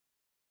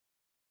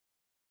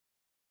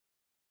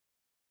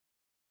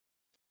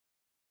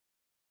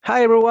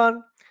Hi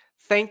everyone,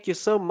 thank you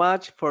so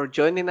much for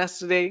joining us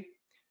today.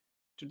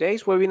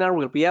 Today's webinar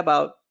will be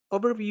about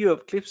overview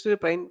of Clip Studio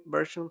Paint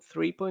version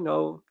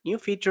 3.0, new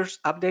features,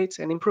 updates,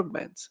 and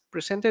improvements,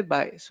 presented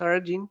by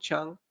Sarajean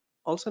Chung,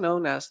 also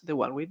known as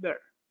TheOneWithBear.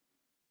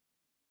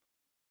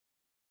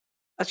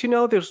 As you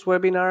know, this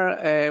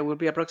webinar will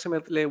be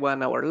approximately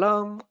 1 hour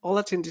long. All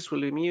attendees will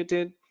be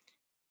muted.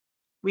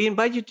 We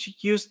invite you to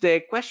use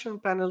the question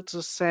panel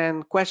to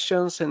send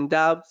questions and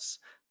doubts.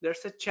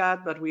 There's a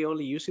chat, but we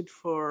only use it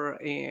for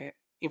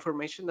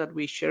information that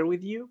we share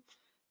with you.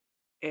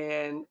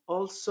 And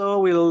also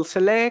we'll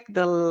select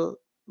the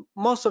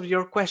most of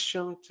your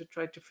questions to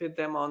try to fit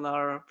them on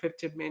our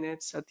 15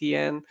 minutes at the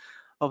end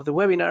of the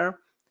webinar.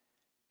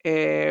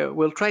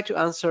 We'll try to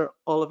answer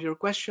all of your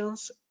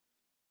questions.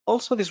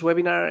 Also, this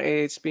webinar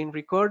is being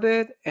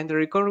recorded and the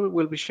recording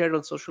will be shared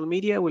on social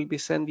media, will be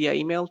sent via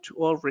email to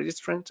all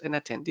registrants and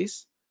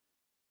attendees.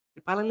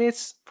 The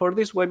panelists for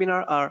this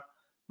webinar are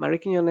Marie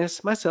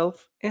Quiñones,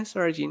 myself, and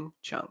Sarajean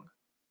Chung.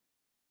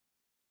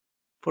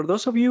 For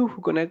those of you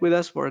who connect with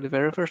us for the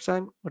very first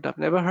time or have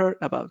never heard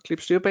about Clip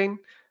Studio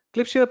Paint,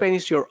 Clip Studio Paint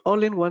is your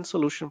all-in-one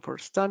solution for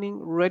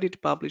stunning,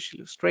 ready-to-publish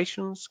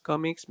illustrations,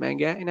 comics,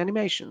 manga, and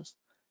animations.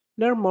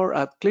 Learn more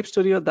at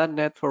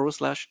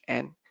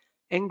clipstudio.net/n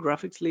and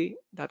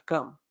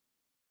graphicsly.com.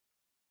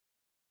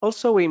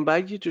 Also, we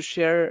invite you to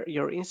share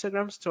your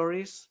Instagram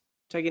stories,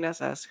 tagging us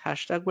as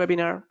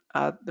 #webinar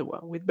at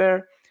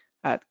TheOneWithBear,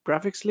 at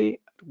Graphicsly,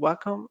 at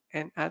Wacom,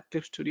 and at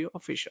Clip Studio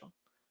Official.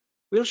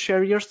 We'll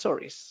share your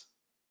stories.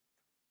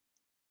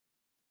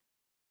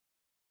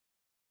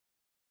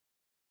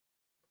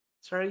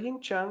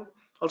 Sarajean Chung,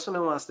 also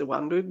known as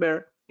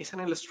TheOneWithBear, is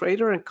an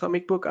illustrator and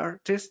comic book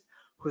artist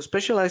who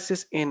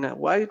specializes in a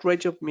wide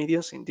range of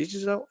mediums in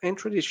digital and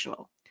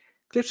traditional.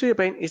 Clip Studio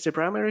Paint is the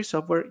primary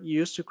software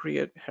used to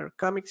create her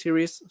comic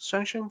series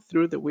Sunshine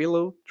Through the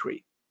Willow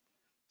Tree.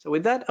 So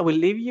with that, I will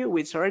leave you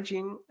with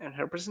Sarajean and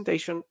her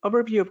presentation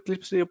overview of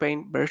Clip Studio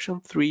Paint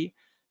version 3,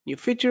 new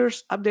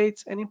features,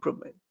 updates, and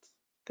improvements.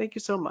 Thank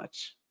you so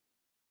much.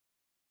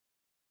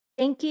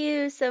 Thank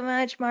you so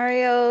much,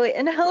 Mario.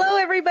 And hello,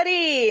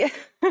 everybody.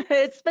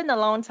 It's been a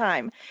long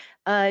time.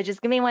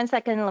 Just give me 1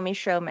 second. Let me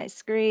show my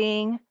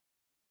screen.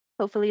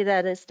 Hopefully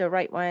that is the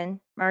right one.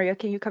 Mario,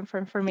 can you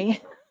confirm for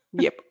me?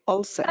 Yep,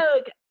 all set.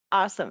 Okay,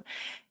 awesome.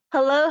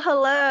 Hello,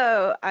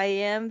 hello. I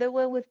am the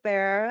One with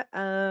Bear.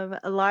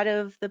 A lot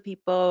of the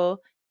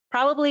people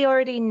probably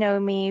already know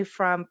me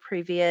from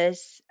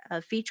previous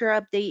feature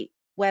update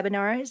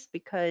webinars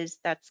because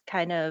that's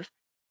kind of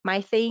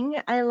my thing.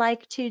 I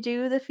like to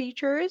do the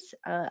features.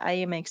 I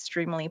am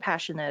extremely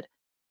passionate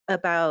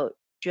about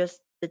just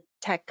the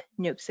tech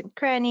nooks and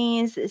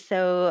crannies.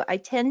 So I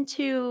tend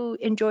to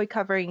enjoy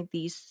covering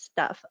these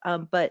stuff.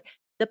 But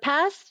the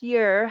past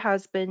year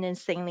has been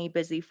insanely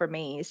busy for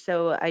me,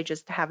 so I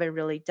just haven't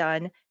really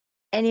done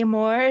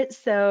anymore.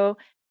 So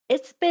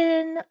it's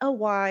been a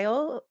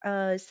while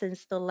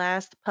since the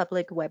last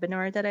public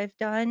webinar that I've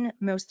done.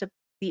 Most of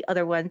the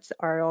other ones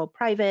are all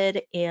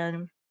private.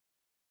 And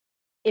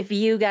if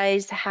you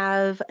guys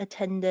have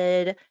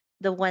attended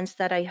the ones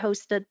that I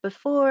hosted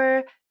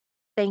before,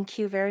 thank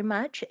you very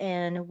much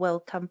and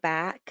welcome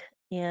back.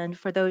 And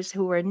for those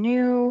who are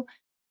new,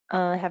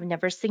 have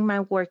never seen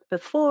my work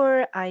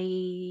before,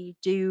 I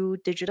do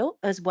digital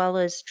as well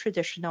as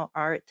traditional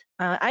art.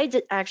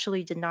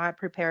 Actually did not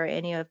prepare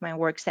any of my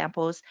work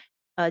samples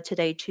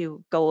today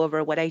to go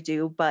over what I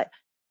do, but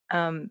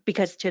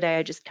because today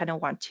I just kind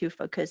of want to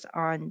focus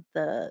on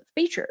the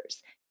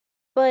features.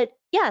 But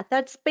yeah,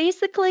 that's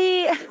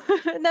basically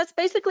that's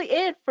basically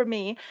it for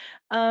me.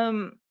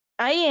 Um,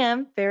 I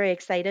am very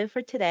excited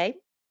for today.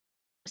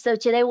 So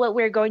today what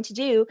we're going to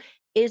do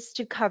is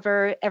to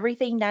cover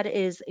everything that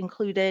is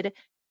included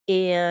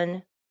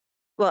in,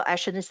 well, I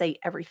shouldn't say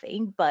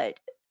everything, but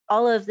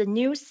all of the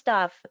new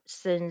stuff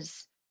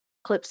since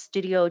Clip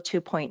Studio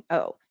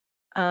 2.0.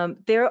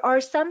 There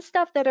are some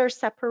stuff that are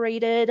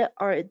separated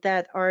or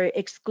that are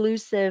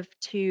exclusive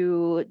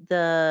to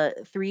the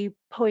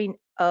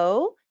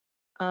 3.0.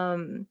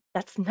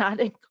 That's not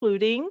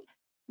including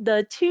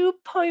the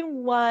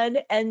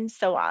 2.1 and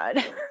so on.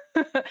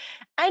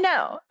 I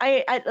know.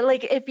 I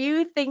like if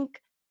you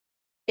think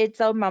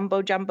it's a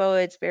mumbo jumbo,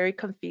 it's very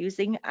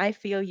confusing. I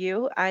feel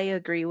you. I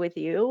agree with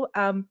you.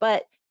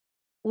 But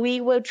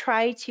we will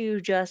try to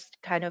just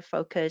kind of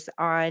focus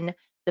on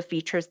the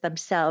features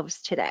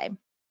themselves today.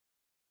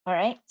 All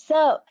right.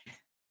 So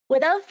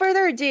without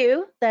further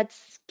ado,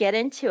 let's get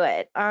into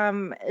it.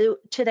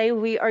 Today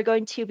we are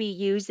going to be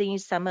using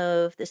some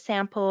of the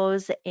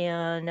samples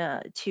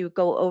and to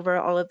go over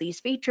all of these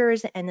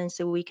features, and then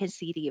so we can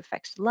see the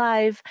effects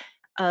live.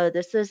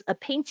 This is a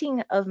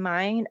painting of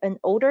mine, an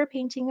older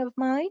painting of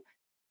mine.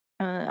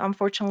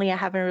 Unfortunately, I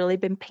haven't really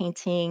been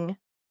painting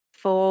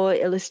full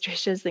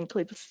illustrations in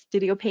Clip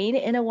Studio Paint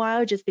in a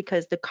while, just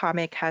because the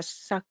comic has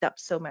sucked up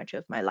so much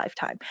of my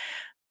lifetime.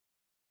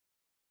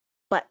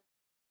 But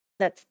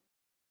let's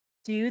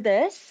do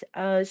this.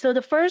 So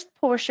the first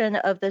portion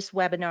of this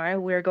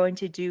webinar, we're going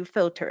to do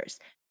filters.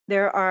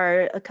 There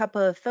are a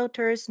couple of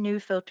filters, new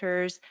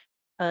filters,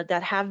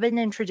 that have been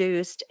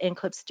introduced in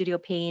Clip Studio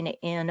Paint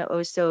and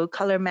also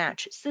color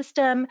match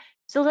system.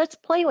 So let's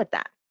play with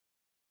that.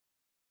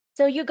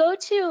 So you go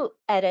to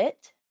edit,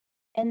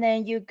 and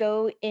then you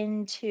go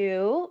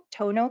into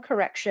tonal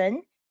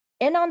correction.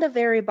 And on the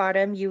very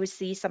bottom, you will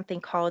see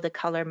something called the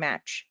color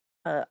match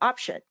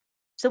option.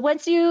 So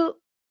once you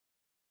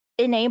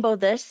enable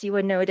this, you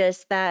will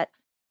notice that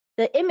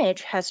the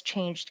image has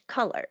changed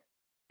color,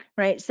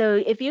 right? So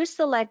if you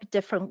select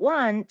different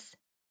ones,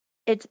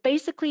 it's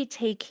basically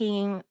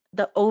taking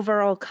the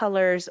overall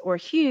colors or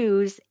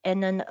hues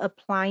and then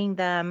applying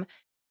them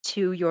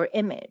to your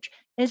image.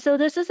 And so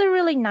this is a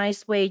really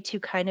nice way to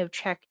kind of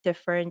check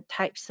different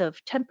types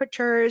of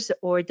temperatures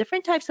or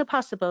different types of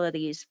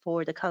possibilities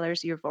for the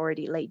colors you've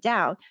already laid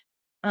down.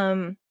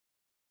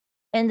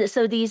 And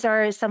so these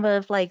are some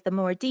of like the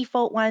more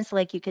default ones.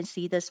 Like you can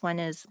see this one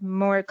is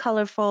more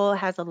colorful,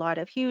 has a lot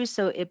of hues.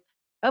 So it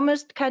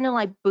almost kind of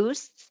like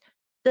boosts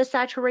the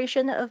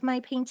saturation of my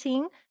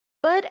painting.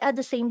 But at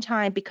the same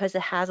time, because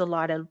it has a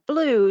lot of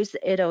blues,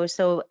 it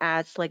also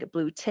adds like a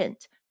blue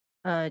tint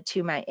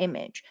to my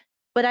image.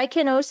 But I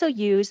can also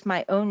use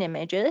my own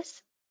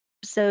images.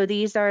 So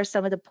these are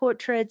some of the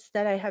portraits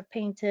that I have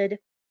painted.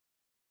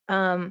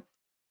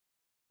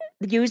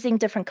 Using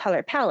different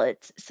color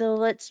palettes. So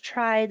let's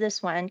try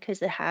this one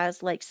because it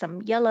has like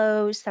some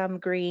yellows, some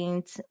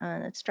greens.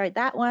 Let's try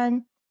that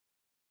one.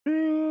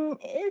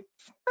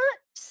 It's not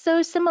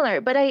so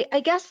similar, but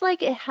I guess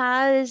like it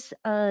has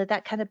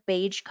that kind of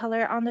beige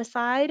color on the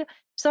side.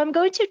 So I'm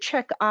going to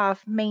check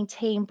off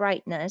maintain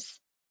brightness,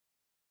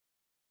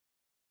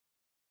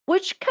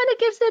 which kind of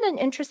gives it an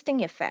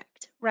interesting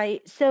effect,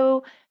 right?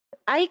 So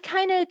I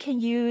kind of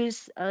can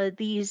use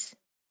these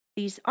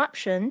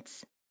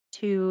options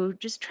to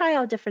just try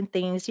out different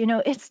things. You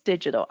know, it's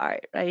digital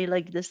art, right?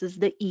 Like this is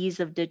the ease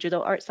of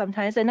digital art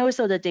sometimes, and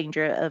also the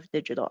danger of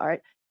digital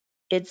art.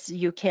 It's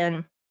you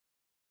can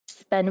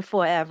spend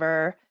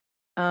forever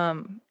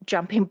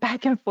jumping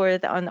back and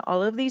forth on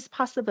all of these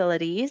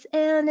possibilities,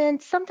 and then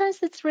sometimes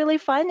it's really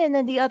fun, and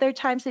then the other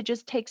times it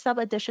just takes up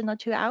additional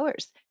 2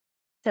 hours.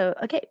 So,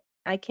 okay,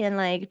 I can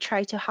like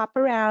try to hop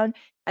around.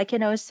 I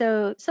can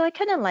also, so I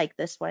kind of like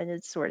this one.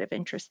 It's sort of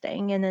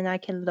interesting. And then I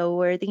can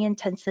lower the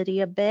intensity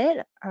a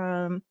bit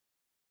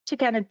to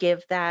kind of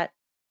give that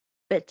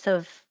bit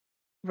of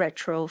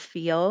retro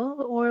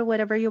feel or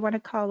whatever you want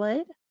to call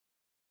it.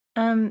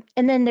 And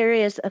then there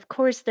is, of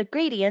course, the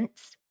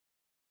gradients,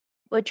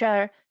 which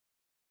are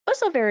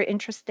also very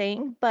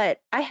interesting,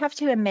 but I have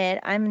to admit,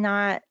 I'm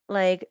not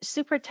like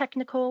super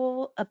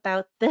technical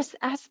about this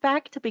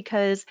aspect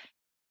because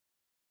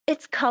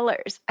it's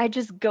colors. I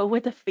just go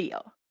with the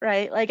feel,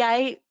 right? Like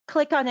I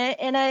click on it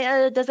and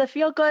I does it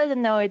feel good?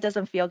 No, it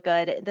doesn't feel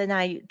good. Then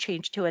I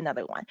change to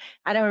another one.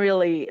 I don't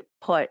really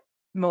put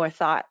more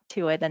thought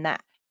to it than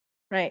that,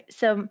 right?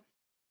 So,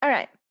 all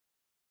right.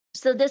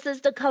 So this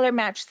is the color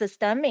match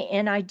system,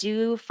 and I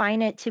do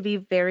find it to be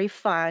very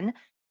fun.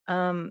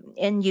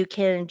 And you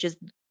can just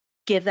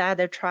give that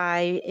a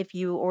try if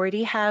you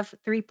already have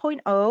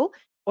 3.0,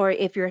 or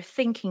if you're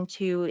thinking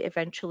to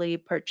eventually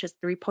purchase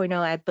 3.0,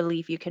 I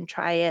believe you can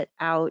try it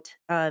out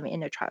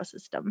in a trial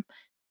system.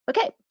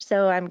 Okay,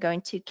 so I'm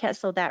going to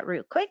cancel that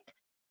real quick.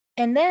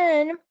 And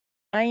then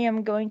I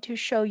am going to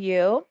show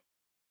you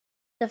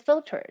the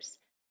filters.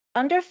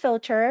 Under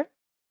filter,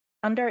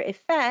 under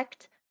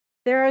effect,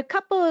 there are a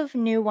couple of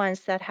new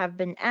ones that have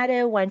been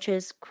added, which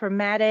is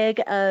chromatic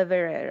of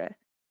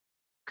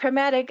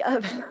chromatic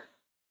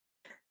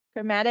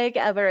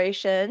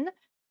aberration.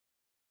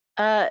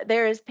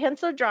 There is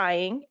pencil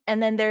drawing,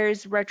 and then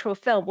there's retro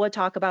film. We'll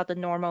talk about the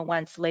normal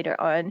ones later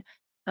on.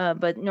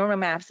 But normal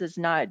maps is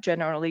not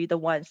generally the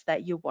ones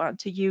that you want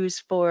to use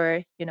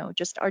for, you know,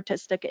 just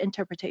artistic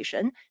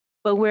interpretation.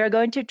 But we're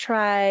going to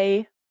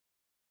try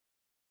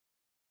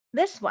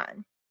this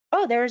one.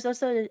 Oh, there's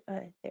also,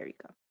 there you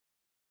go.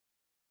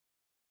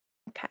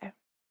 Okay.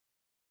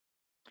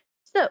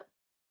 So,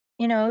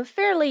 you know,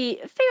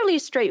 fairly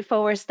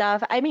straightforward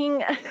stuff. I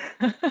mean,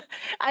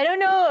 I don't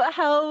know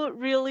how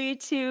really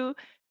to,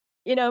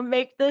 you know,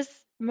 make this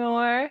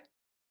more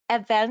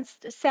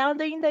advanced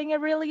sounding than it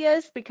really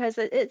is because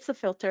it's a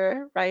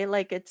filter, right?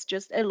 Like it's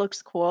just it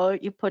looks cool.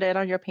 You put it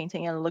on your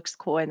painting and it looks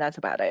cool, and that's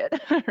about it,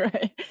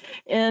 right?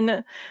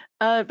 And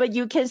but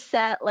you can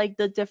set like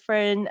the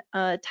different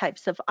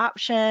types of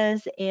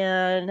options.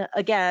 And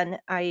again,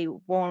 I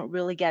won't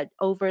really get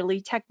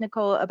overly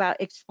technical about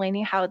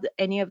explaining how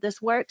any of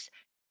this works.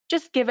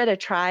 Just give it a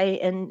try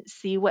and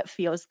see what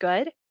feels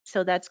good.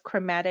 So that's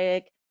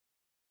chromatic,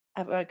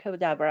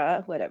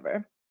 abracadabra,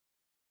 whatever.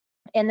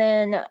 And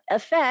then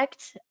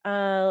effect,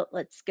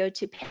 let's go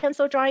to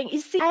pencil drawing.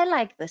 You see, I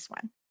like this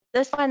one.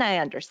 This one I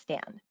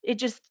understand. It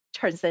just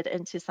turns it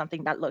into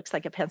something that looks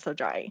like a pencil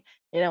drawing.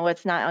 You know,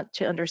 what's not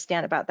to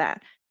understand about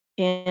that?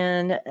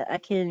 And I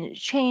can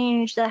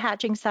change the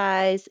hatching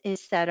size,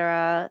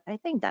 etc. I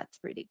think that's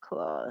pretty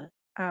cool.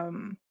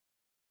 And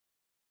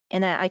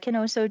I can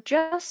also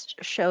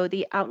just show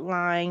the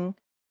outline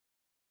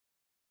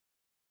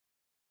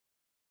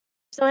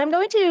So I'm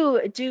going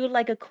to do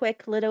like a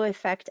quick little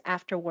effect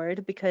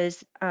afterward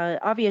because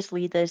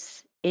obviously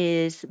this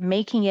is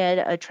making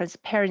it a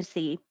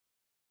transparency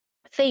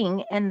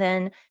thing. And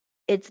then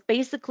it's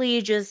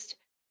basically just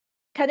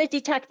kind of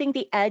detecting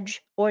the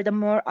edge or the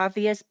more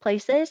obvious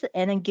places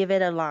and then give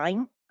it a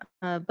line.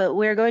 But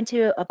we're going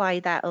to apply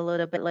that a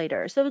little bit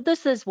later. So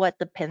this is what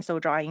the pencil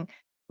drawing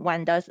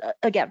one does.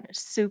 Again,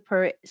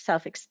 super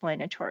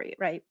self-explanatory,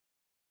 right?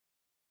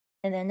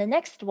 And then the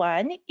next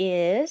one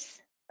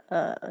is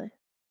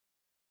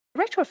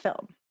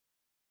retrofilm.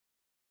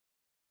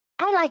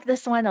 I like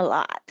this one a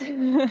lot,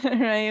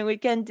 right? We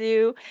can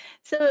do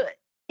so.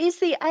 You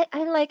see, I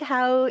like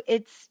how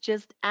it's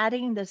just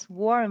adding this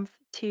warmth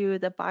to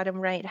the bottom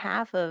right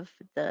half of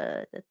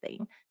the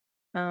thing.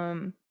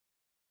 Um,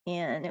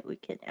 and we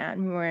can add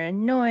more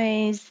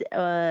noise,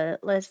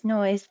 less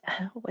noise.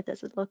 What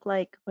does it look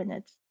like when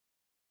it's,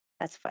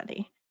 that's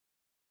funny.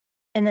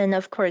 And then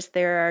of course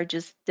there are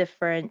just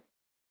different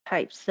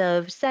types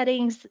of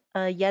settings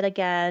yet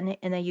again,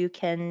 and then you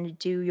can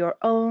do your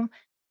own.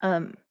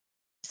 Um,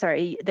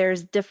 sorry,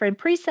 there's different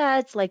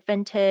presets like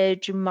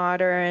vintage,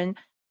 modern,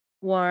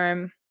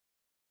 warm,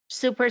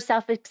 super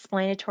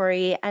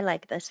self-explanatory. I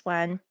like this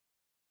one.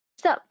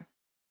 So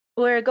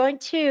we're going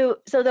to,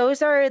 so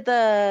those are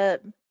the,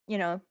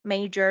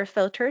 major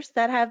filters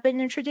that have been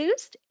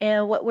introduced.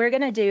 And what we're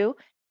going to do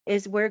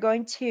is we're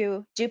going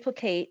to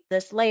duplicate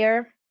this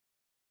layer.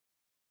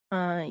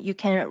 You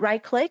can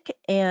right click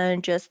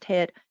and just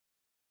hit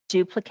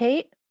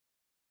duplicate.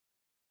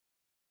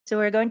 So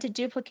we're going to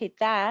duplicate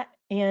that,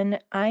 and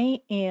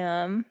I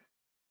am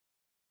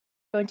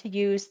going to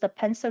use the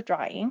pencil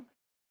drawing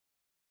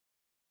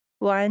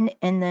one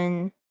and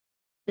then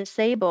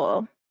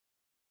disable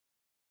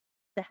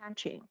the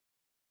hatching.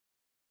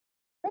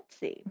 Let's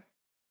see.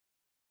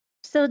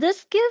 So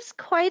this gives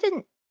quite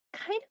an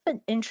kind of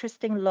an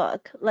interesting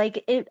look.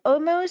 Like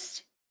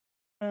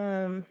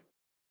um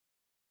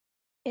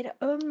it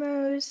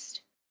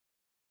almost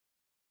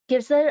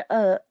gives it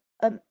a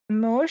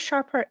more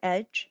sharper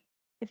edge,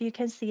 if you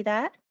can see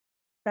that,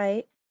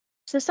 right?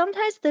 So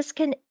sometimes this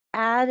can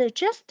add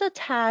just a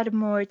tad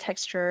more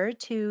texture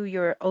to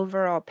your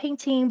overall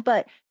painting,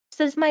 but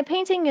since my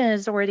painting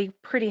is already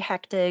pretty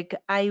hectic,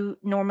 I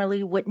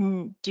normally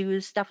wouldn't do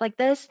stuff like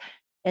this.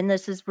 And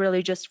this is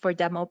really just for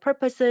demo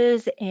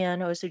purposes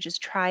and also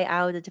just try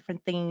out the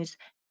different things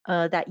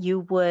that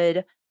you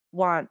would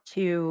want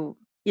to,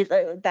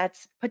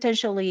 that's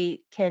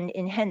potentially can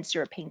enhance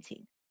your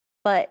painting.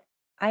 But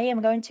I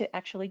am going to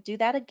actually do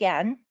that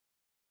again.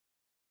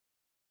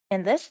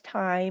 And this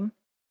time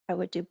I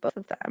would do both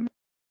of them.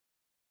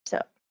 So,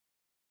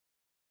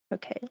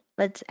 okay,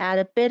 let's add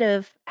a bit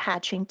of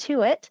hatching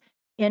to it.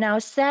 And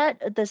I'll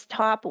set this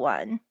top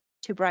one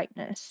to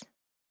brightness.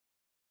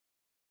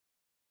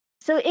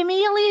 So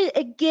immediately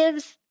it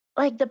gives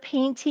like the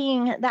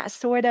painting that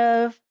sort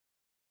of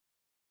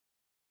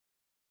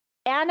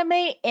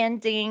anime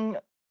ending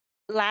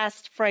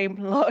last frame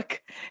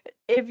look.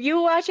 If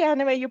you watch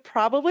anime, you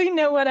probably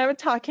know what I'm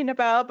talking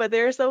about, but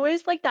there's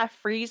always like that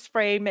freeze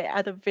frame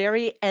at the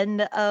very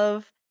end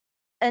of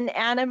an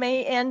anime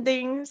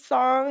ending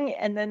song,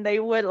 and then they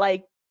would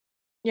like,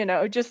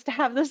 just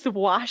have this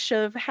wash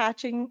of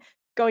hatching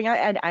going on,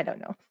 and I don't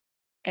know.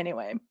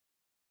 Anyway,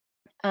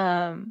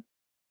 and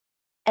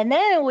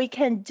then we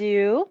can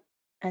do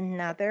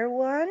another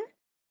one.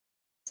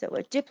 So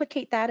we'll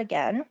duplicate that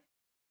again,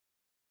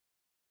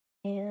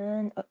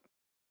 and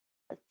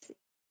let's see.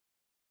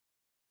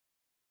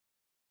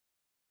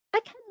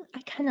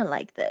 I kind of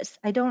like this.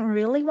 I don't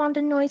really want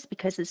the noise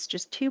because it's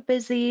just too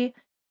busy.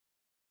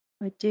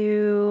 We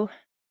do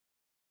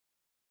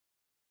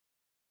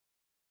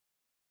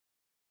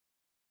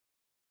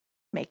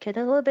make it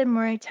a little bit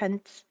more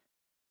intense.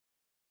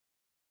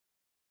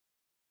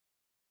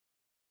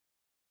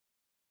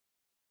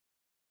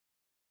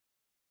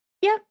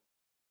 Yeah,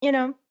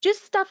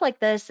 just stuff like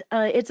this.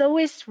 It's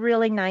always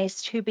really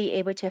nice to be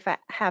able to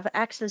have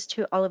access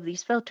to all of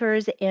these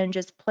filters and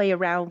just play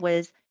around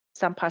with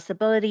some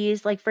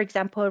possibilities. Like for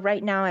example,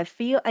 right now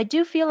I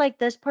do feel like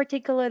this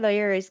particular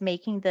layer is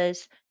making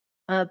this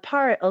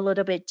part a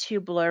little bit too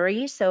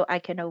blurry, so I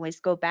can always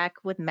go back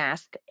with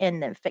mask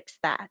and then fix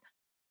that.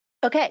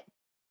 Okay,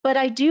 but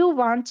I do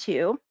want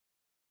to,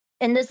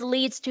 and this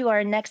leads to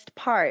our next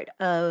part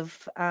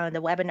of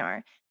the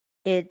webinar.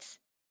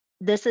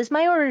 This is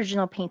my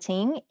original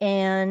painting,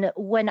 and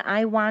when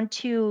I want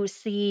to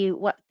see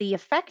what the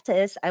effect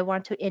is, I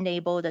want to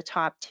enable the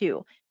top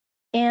two.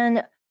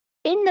 And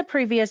in the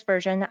previous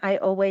version, I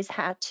always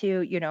had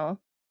to,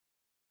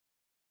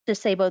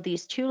 disable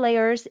these two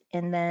layers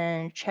and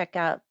then check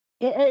out.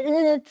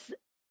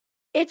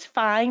 It's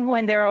fine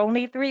when there are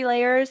only three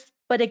layers,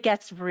 but it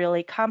gets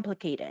really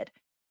complicated.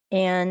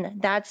 And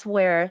that's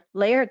where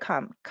layer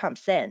comp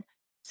comes in.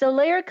 So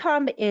layer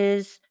comp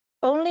is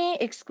only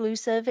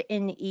exclusive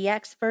in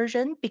EX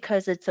version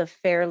because it's a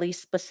fairly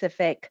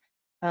specific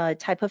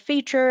type of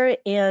feature.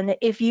 And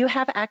if you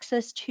have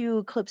access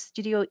to Clip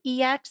Studio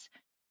EX,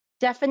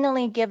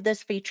 definitely give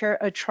this feature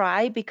a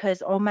try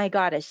because, oh my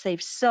God, it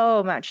saves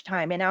so much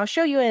time. And I'll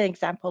show you an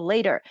example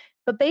later.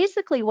 But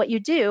basically what you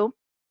do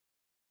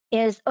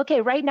is,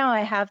 okay, right now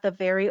I have the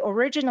very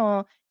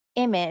original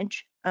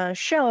image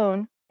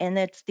shown, and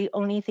it's the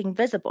only thing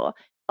visible.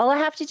 All I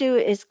have to do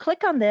is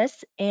click on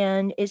this,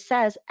 and it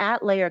says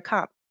add layer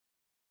comp.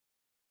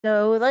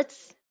 So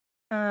let's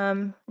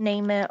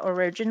name it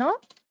original.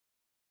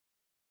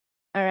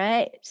 All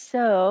right,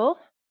 so,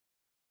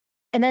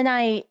 and then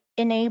I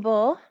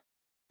enable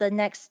the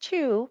next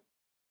two,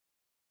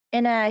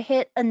 and I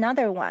hit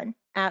another one,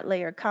 add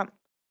layer comp.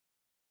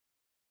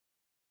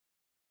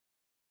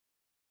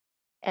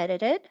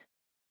 Edited.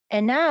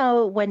 And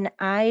now when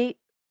I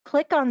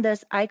click on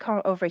this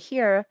icon over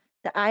here,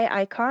 the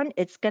eye icon,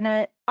 it's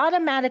gonna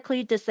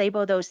automatically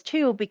disable those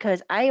two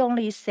because I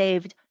only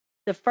saved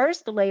the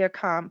first layer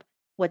comp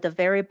with the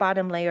very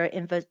bottom layer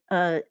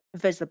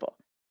visible.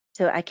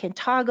 So I can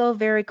toggle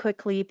very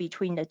quickly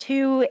between the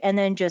two and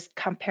then just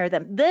compare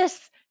them.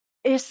 This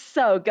is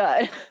so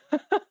good.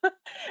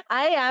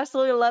 I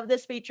absolutely love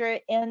this feature.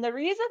 And the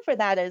reason for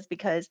that is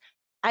because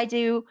I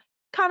do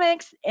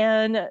comics,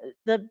 and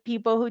the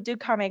people who do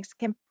comics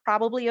can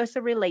probably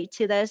also relate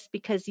to this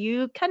because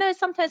you kind of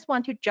sometimes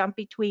want to jump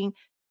between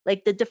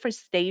like the different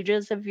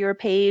stages of your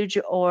page,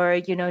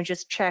 or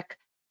just check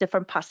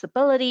different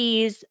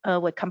possibilities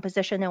with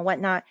composition and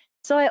whatnot.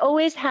 So I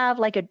always have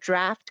like a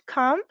draft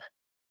comp,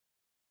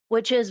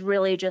 which is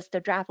really just a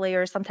draft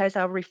layer. Sometimes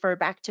I'll refer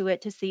back to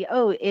it to see,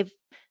 oh, if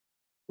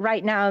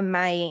right now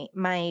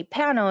my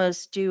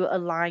panels do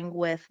align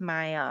with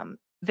my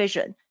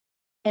vision.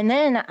 And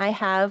then I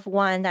have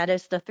one that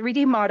is the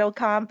 3D model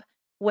comp,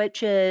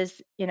 which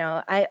is,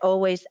 I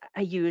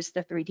use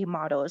the 3D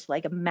models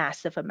like a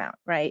massive amount,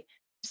 right?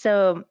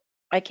 So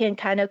I can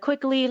kind of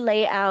quickly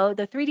lay out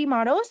the 3D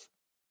models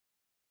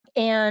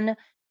and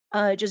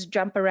just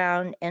jump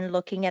around and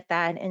looking at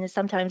that. And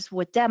sometimes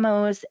with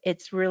demos,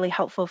 it's really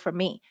helpful for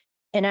me.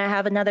 And I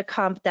have another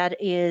comp that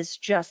is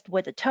just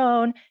with a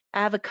tone.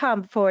 I have a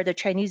comp for the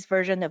Chinese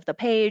version of the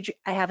page.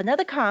 I have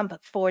another comp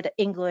for the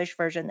English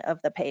version of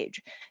the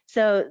page.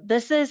 So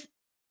this is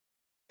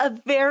a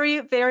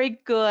very, very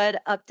good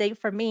update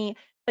for me.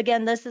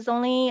 Again, this is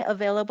only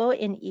available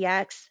in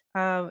EX.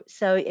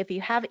 So if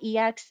you have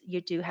EX, you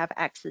do have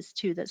access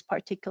to this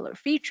particular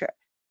feature.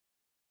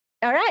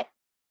 All right.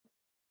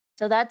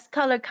 So that's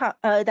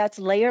that's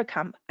layer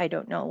comp. I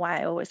don't know why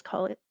I always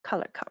call it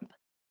color comp.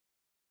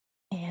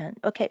 And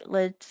okay,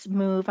 let's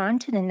move on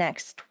to the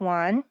next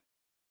one.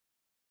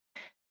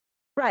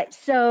 Right,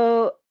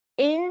 so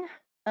in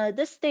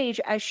this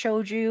stage, I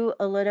showed you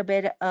a little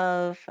bit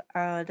of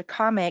the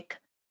comic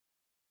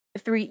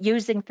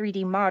using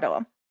 3D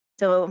model.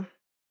 So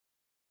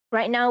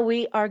right now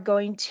we are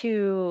going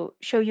to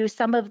show you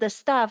some of the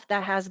stuff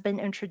that has been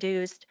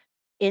introduced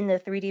in the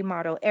 3D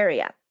model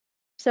area.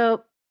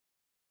 So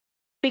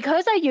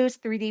because I use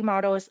 3D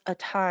models a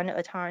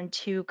ton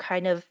to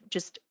kind of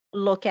just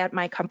look at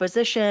my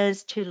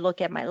compositions, to look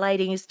at my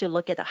lightings, to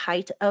look at the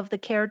height of the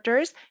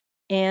characters.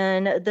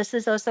 And this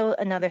is also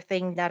another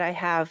thing that I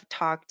have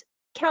talked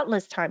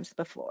countless times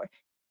before.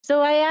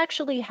 So I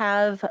actually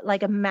have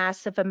like a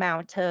massive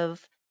amount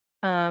of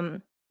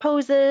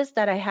poses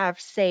that I have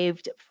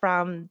saved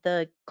from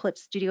the Clip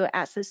Studio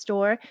Asset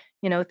Store.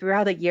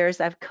 Throughout the years,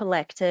 I've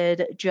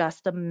collected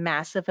just a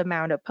massive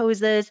amount of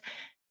poses.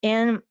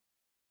 And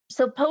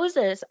so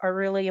poses are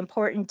really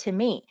important to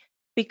me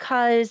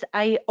because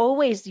I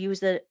always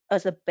use it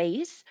as a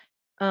base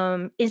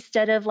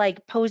instead of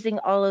like posing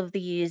all of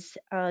these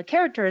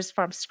characters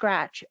from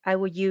scratch. I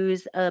would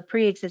use a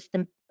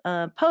pre-existing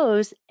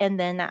pose, and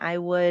then I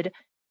would,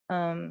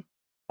 hold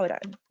on,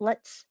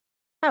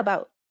 how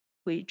about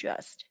we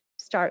just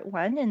start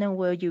one and then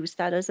we'll use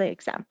that as an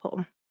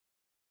example.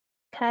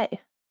 Okay.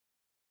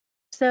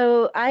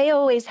 So I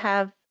always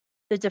have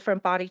the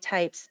different body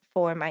types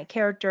for my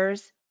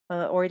characters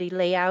already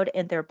laid out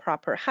in their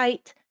proper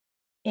height.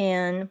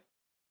 And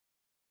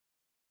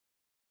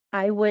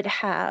I would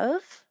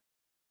have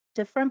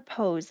different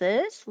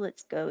poses.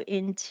 Let's go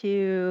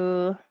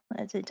into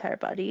that's entire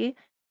body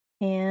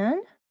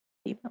and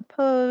female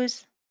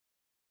pose.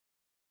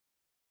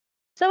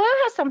 So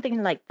I have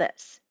something like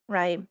this,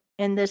 right?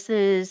 And this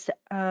is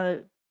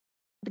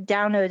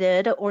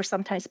downloaded or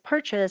sometimes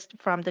purchased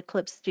from the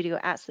Clip Studio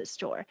Asset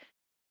Store.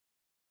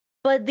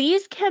 But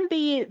these can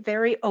be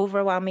very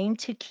overwhelming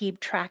to keep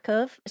track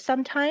of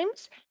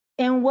sometimes.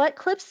 And what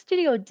Clip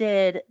Studio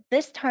did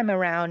this time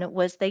around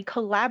was they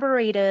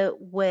collaborated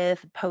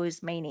with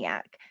Pose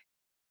Maniac.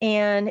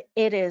 And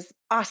it is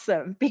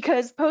awesome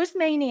because Pose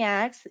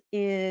Maniacs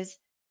is,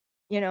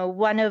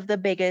 one of the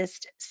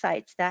biggest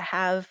sites that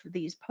have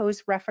these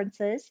pose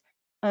references.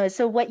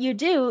 So what you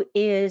do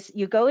is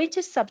you go into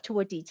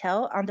subtool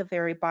detail on the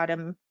very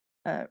bottom,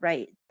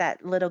 right,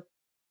 that little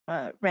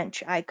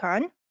wrench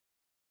icon.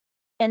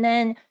 And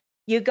then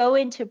you go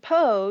into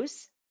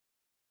pose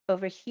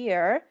over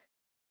here,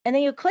 and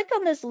then you click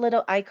on this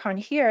little icon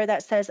here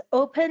that says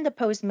open the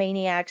Pose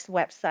Maniacs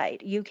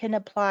website. You can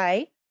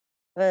apply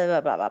blah,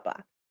 blah, blah, blah,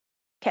 blah.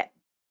 Okay.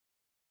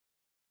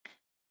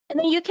 And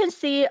then you can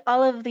see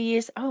all of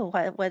these. Oh,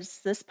 what's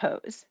this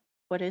pose?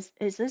 What is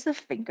this a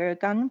finger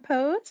gun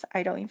pose?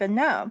 I don't even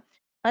know.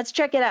 Let's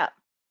check it out.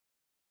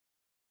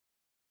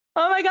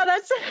 Oh my God,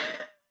 that's,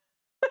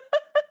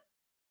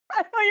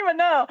 I don't even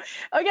know.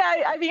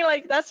 Okay, I mean,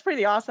 like, that's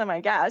pretty awesome, I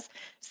guess.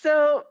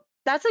 So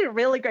that's a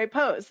really great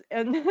pose.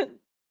 And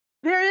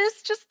there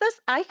is just this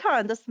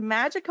icon, this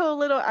magical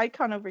little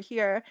icon over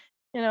here,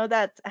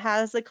 that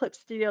has the Clip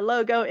Studio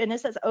logo and it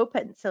says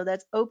open. So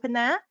let's open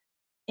that.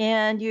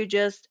 And you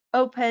just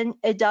open.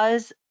 It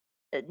does,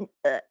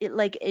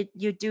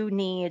 you do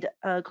need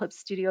Clip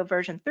Studio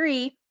version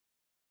 3.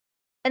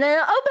 And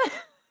then open.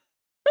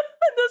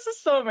 This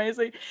is so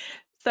amazing.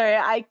 Sorry,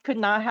 I could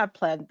not have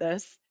planned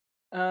this,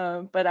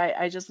 but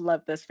I just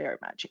love this very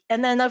much.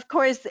 And then, of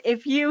course,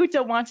 if you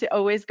don't want to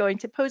always go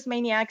into Pose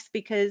Maniacs,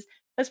 because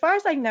as far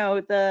as I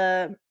know,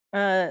 the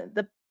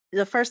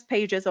first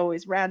page is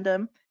always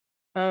random.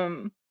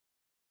 So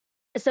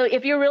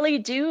if you really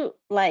do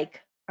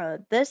like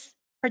this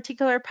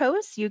particular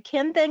pose, you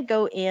can then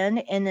go in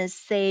and then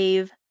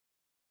save.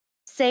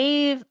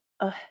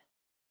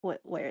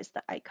 Where's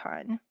the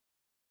icon?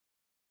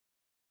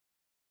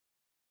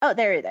 Oh,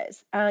 there it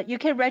is. You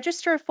can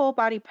register full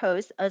body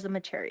pose as a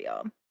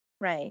material,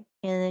 right?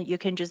 And you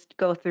can just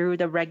go through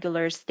the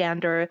regular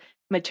standard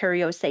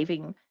material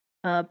saving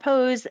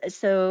pose.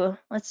 So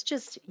let's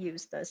just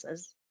use this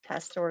as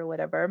test or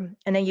whatever.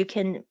 And then you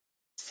can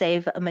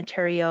save a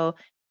material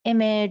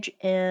image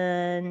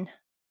and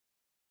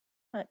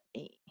let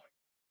me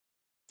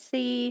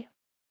see.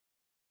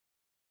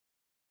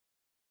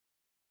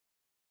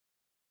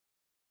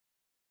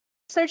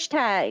 Search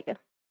tag.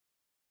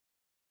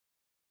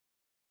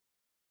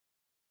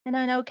 And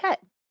then okay.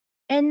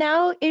 And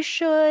now it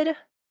should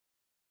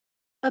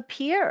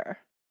appear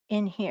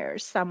in here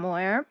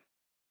somewhere.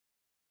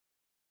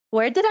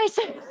 Where did I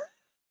save?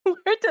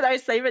 Where did I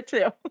save it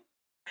to?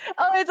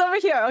 Oh, it's over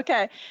here.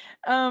 Okay.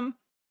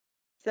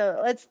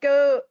 So let's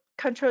go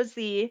Control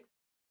Z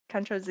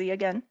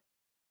again.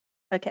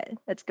 Okay,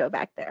 let's go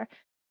back there.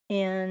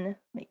 And let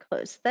me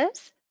close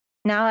this.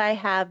 Now I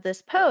have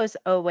this pose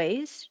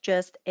always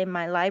just in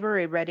my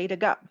library ready to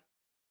go.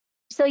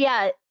 So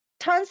yeah,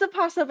 tons of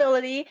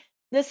possibility.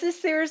 This is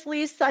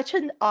seriously such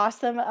an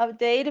awesome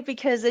update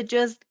because it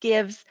just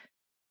gives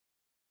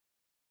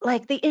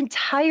like the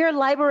entire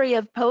library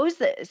of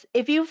poses.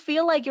 If you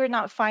feel like you're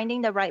not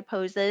finding the right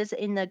poses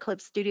in the Clip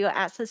Studio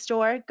Asset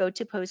Store, go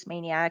to Pose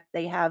Maniac.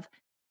 They have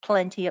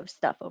plenty of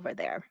stuff over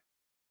there.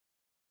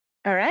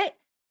 All right.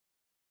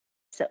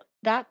 So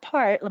that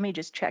part, let me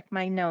just check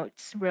my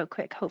notes real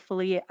quick.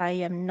 Hopefully I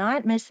am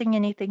not missing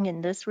anything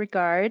in this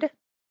regard.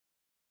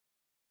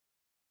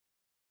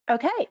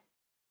 Okay.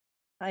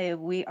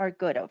 We are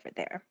good over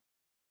there.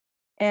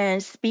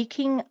 And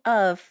speaking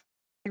of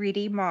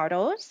 3D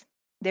models,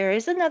 there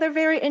is another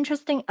very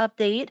interesting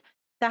update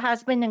that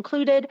has been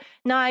included.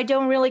 Now, I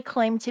don't really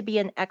claim to be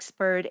an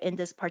expert in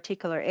this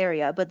particular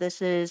area, but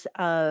this is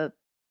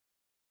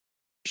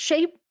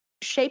shape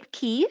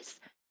keys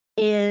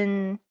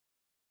in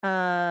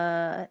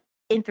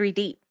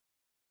 3D.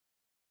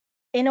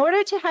 In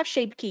order to have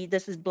shape key,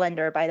 this is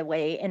Blender, by the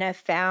way, and I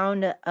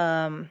found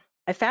a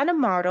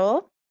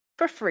model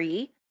for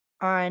free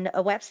on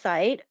a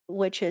website,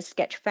 which is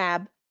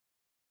Sketchfab,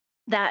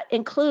 that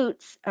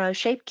includes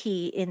shape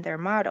key in their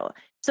model.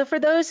 So for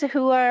those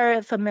who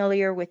are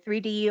familiar with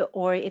 3D,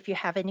 or if you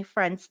have any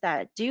friends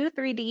that do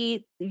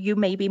 3D, you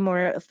may be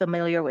more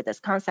familiar with this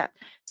concept.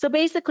 So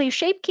basically,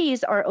 shape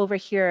keys are over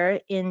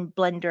here in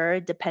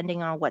Blender,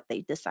 depending on what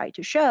they decide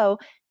to show.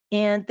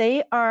 And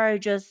they are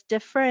just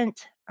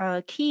different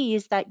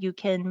keys that you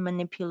can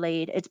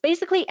manipulate. It's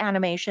basically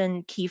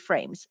animation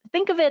keyframes.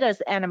 Think of it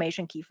as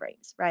animation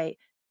keyframes, right?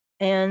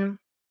 And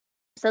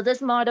so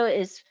this model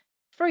is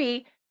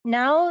free.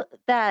 Now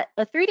that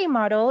a 3D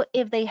model,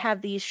 if they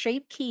have these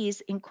shape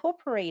keys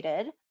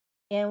incorporated,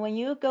 and when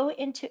you go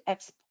into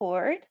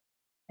export,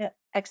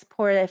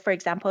 for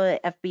example, an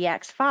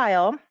FBX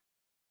file.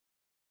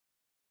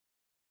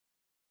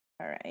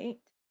 All right.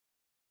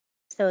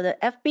 So the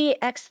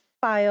FBX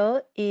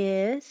file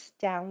is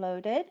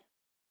downloaded,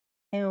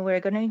 and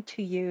we're going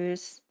to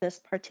use this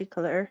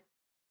particular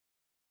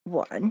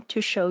one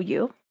to show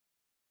you.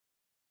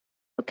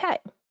 Okay,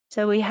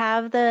 so we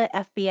have the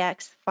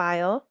FBX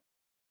file.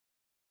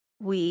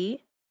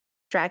 We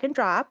drag and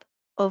drop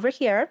over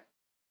here.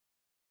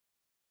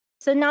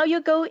 So now you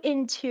go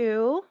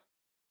into,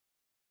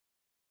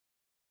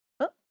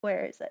 oh,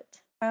 where is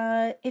it?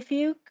 If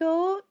you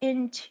go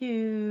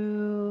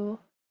into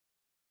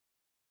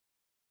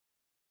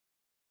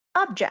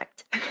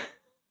object,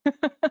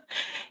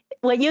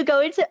 when you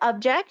go into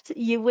object,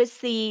 you would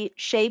see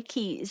shape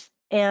keys.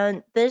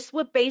 And this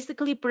would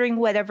basically bring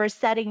whatever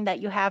setting that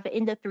you have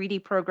in the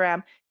 3D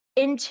program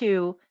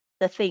into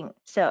the thing.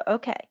 So,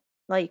 okay,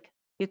 like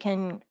you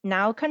can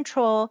now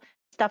control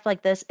stuff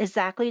like this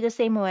exactly the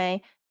same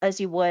way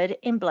as you would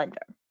in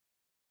Blender.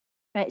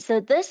 Right, so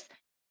this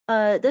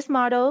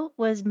model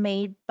was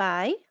made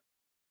by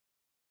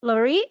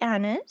Lori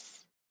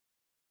Annis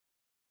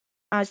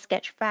on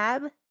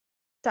sketchfab.com.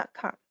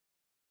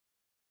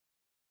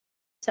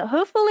 So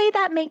hopefully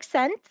that makes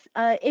sense.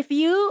 If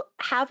you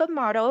have a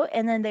model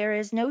and then there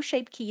is no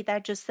shape key,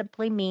 that just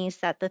simply means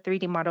that the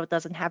 3D model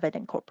doesn't have it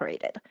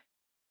incorporated.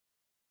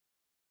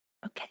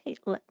 Okay,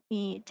 let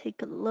me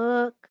take a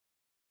look.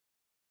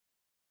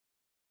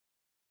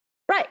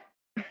 Right.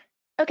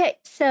 Okay,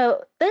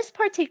 so this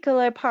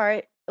particular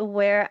part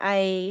where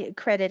I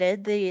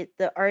credited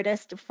the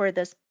artist for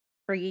this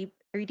free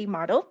 3D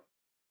model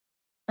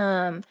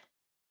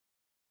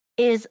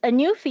is a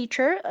new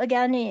feature,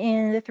 again,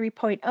 in the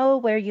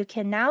 3.0, where you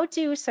can now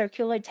do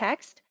circular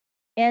text.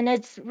 And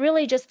it's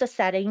really just a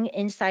setting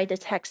inside the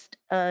text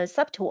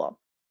subtool.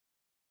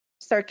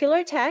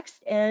 Circular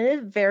text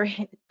and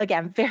very,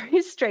 again,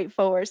 very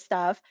straightforward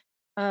stuff.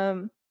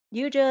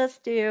 You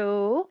just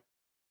do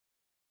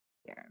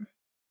here.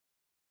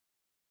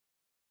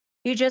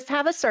 You just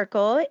have a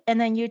circle and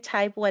then you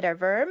type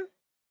whatever.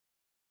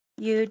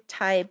 You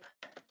type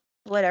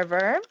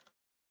whatever,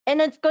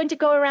 and it's going to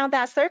go around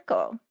that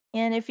circle.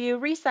 And if you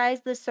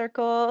resize the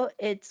circle,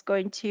 it's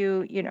going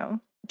to,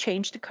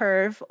 change the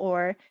curve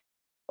or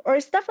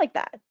stuff like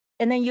that.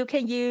 And then you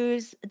can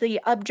use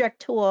the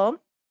object tool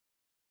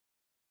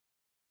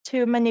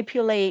to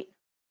manipulate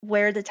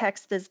where the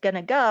text is going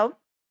to go.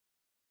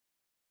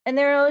 And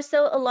there are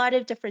also a lot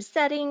of different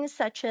settings,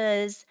 such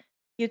as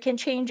you can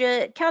change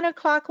it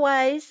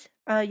counterclockwise.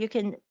 You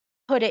can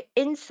put it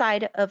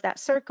inside of that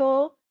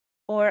circle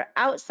or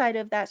outside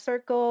of that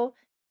circle.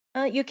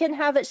 You can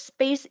have it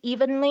spaced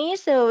evenly.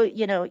 So,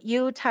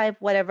 you type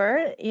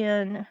whatever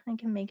and I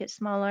can make it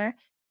smaller.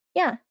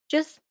 Yeah,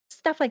 just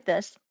stuff like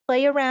this.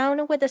 Play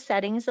around with the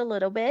settings a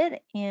little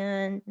bit,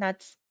 and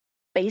that's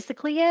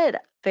basically it.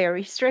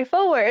 Very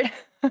straightforward.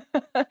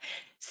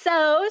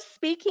 So,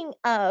 speaking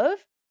of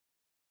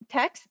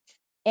texts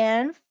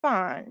and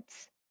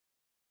fonts,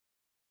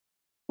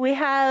 we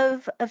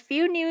have a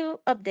few new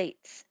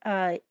updates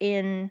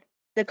in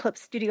the Clip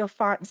Studio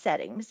font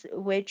settings,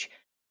 which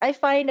I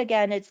find,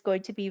 again, it's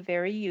going to be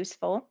very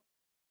useful.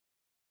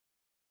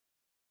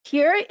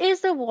 Here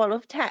is a wall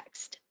of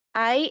text.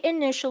 I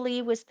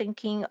initially was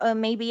thinking,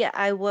 maybe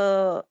I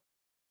will,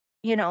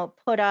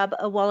 put up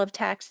a wall of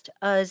text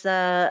as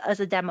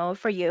a demo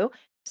for you.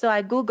 So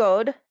I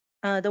Googled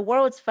the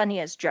world's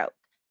funniest joke.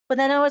 But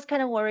then I was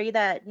kind of worried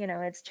that,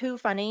 it's too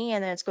funny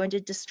and it's going to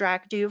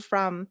distract you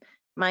from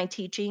my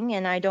teaching,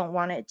 and I don't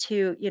want it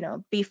to,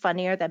 be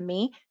funnier than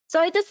me. So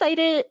I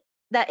decided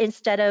that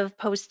instead of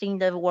posting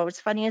the world's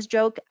funniest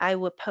joke, I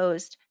would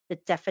post the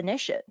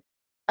definition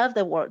of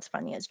the world's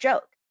funniest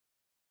joke.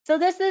 So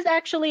this is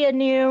actually a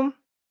new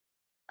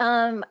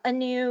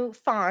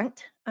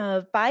font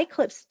by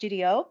Clip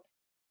Studio,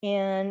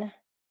 and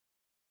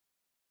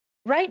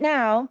right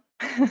now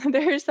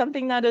there's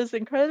something that is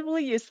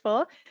incredibly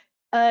useful,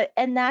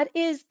 and that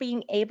is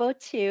being able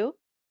to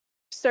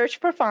search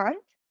for font.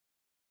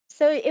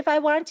 So if I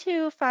want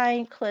to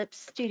find Clip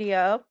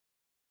Studio,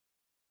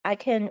 I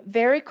can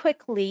very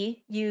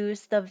quickly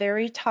use the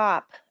very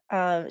top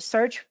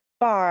search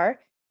bar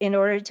in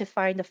order to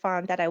find the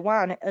font that I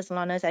want, as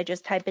long as I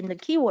just type in the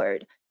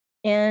keyword.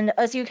 And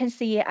as you can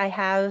see, I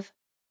have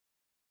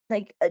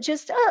like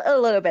just a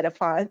little bit of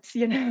fonts,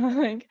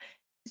 like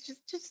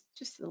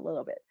just a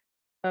little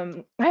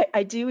bit.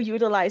 I do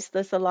utilize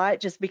this a lot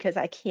just because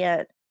I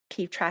can't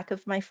keep track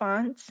of my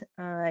fonts.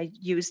 I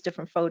use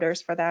different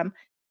folders for them.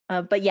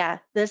 But yeah,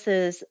 this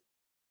is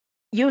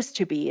used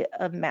to be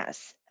a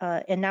mess,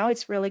 and now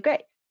it's really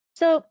great.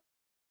 So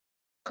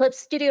Clip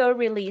Studio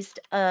released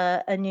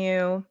a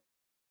new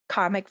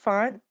comic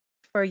font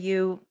for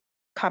you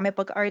comic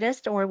book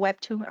artists or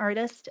webtoon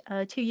artists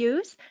to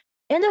use.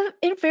 And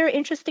a very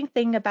interesting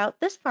thing about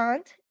this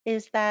font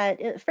is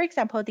that, for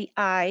example, the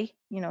I,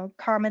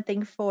 common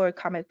thing for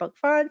comic book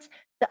fonts,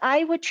 the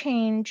I would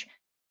change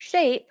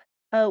shape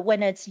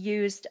when it's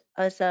used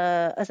as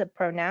a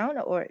pronoun,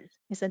 or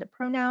is it a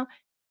pronoun?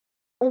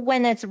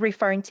 When it's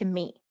referring to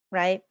me,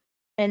 right?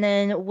 And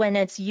then when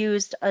it's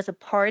used as a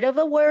part of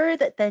a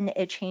word, then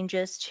it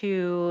changes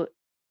to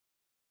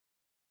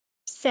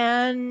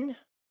sans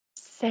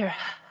serif.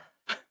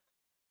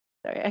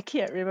 Sorry, I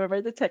can't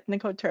remember the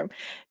technical term.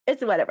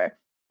 It's whatever.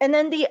 And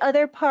then the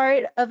other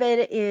part of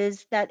it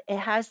is that it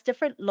has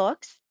different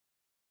looks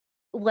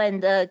when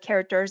the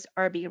characters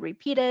are being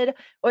repeated,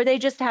 or they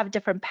just have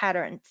different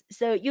patterns.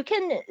 So you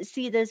can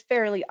see this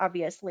fairly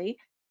obviously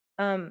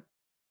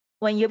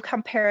when you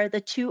compare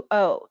the two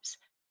O's,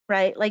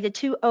 right? Like the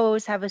two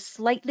O's have a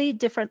slightly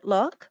different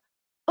look,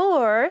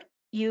 or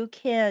you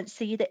can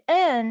see the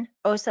N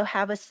also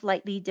have a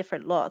slightly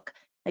different look.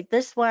 Like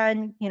this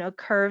one,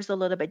 curves a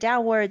little bit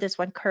downward. This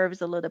one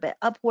curves a little bit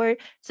upward.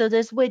 So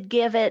this would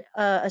give it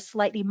a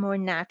slightly more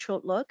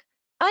natural look.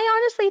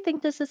 I honestly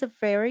think this is a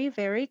very,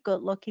 very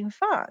good looking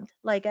font.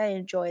 Like I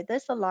enjoy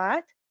this a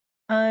lot.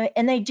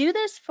 And they do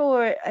this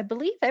for, I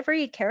believe,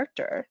 every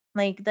character.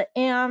 Like the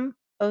M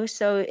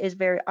also is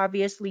very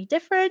obviously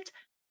different.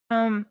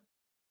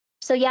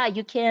 So yeah,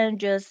 you can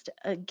just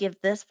give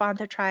this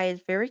font a try.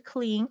 It's very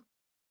clean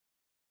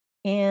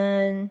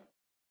and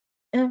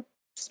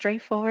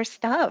straightforward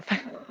stuff.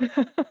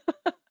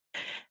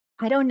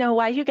 I don't know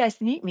why you guys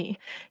need me,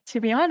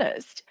 to be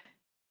honest.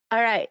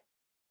 All right,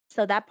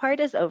 so that part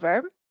is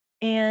over.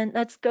 And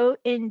let's go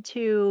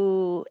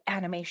into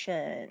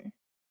animation,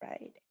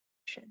 right?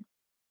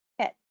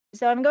 Okay,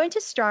 so I'm going to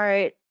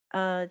start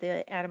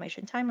the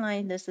animation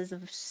timeline. This is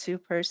a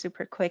super,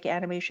 super quick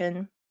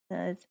animation.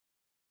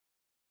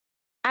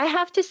 I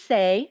have to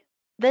say,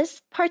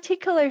 this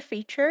particular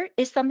feature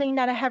is something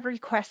that I have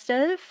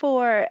requested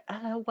for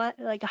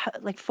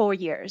like 4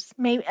 years,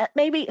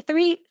 maybe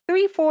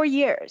 4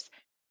 years.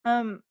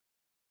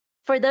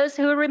 For those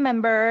who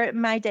remember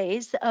my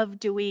days of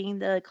doing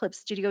the Clip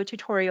Studio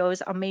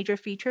tutorials on major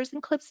features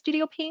in Clip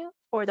Studio Paint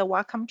for the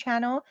Wacom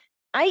channel,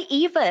 I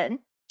even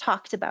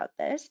talked about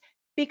this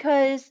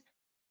because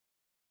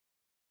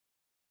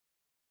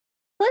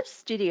Clip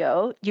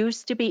Studio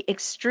used to be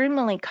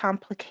extremely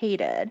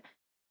complicated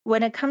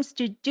when it comes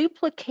to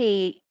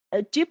duplicating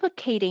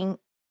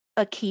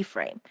a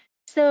keyframe.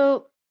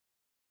 So,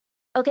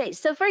 okay,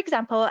 so for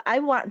example,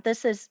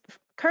 this is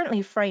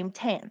currently frame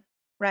 10,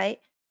 right?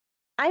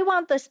 I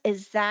want this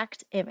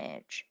exact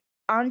image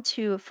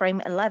onto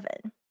frame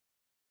 11.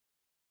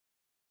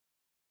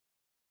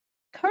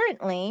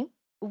 Currently,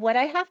 what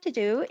I have to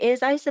do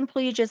is I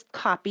simply just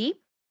copy,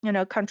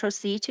 Control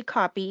C to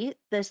copy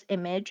this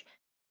image,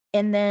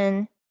 and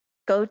then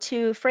go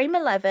to frame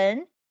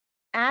 11,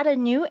 add a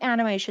new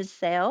animation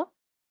cell,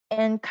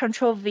 and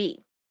Control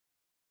V.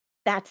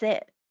 That's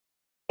it.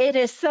 It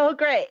is so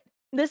great.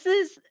 This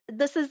is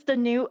the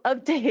new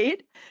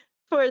update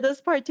for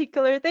this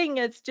particular thing.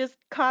 It's just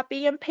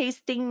copy and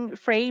pasting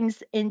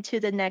frames into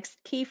the next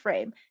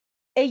keyframe.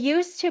 It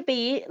used to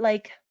be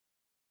like,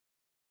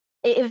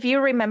 if you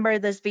remember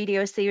this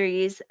video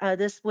series,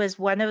 this was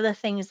one of the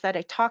things that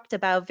I talked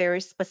about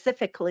very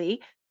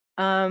specifically.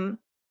 And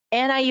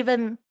I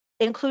even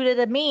included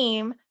a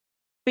meme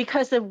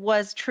because it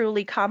was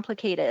truly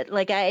complicated.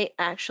 Like, I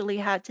actually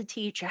had to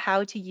teach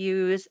how to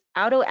use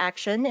auto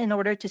action in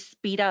order to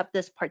speed up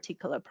this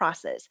particular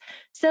process.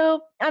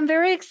 So I'm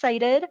very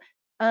excited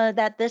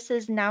that this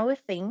is now a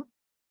thing.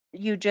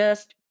 You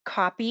just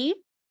copy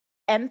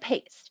and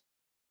paste,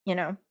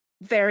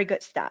 very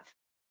good stuff.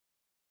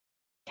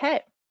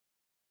 Okay.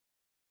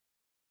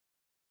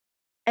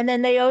 And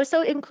then they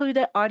also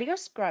included audio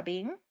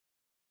scrubbing,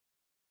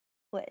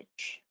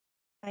 which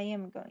I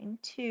am going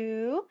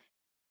to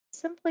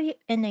simply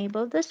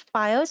enable this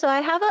file. So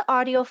I have an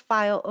audio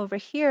file over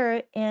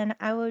here, and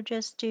I will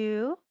just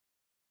do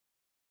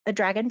a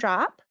drag and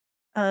drop.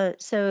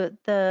 So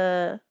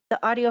the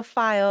audio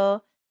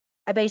file,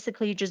 I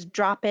basically just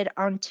drop it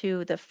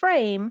onto the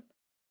frame,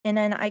 and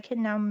then I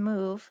can now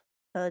move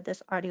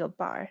this audio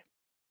bar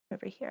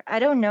over here. I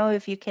don't know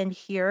if you can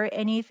hear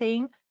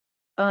anything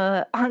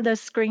on the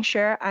screen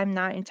share. I'm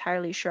not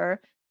entirely sure,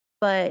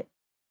 but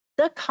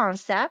the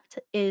concept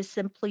is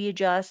simply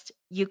just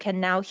you can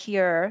now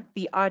hear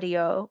the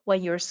audio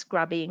when you're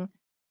scrubbing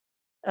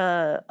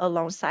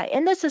alongside.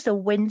 And this is a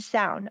wind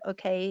sound,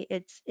 okay?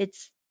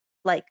 It's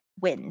like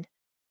wind,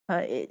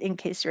 in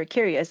case you're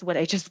curious what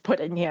I just put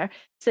in here.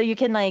 So you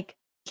can like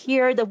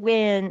hear the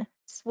wind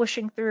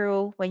swooshing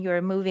through when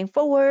you're moving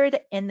forward,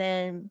 and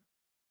then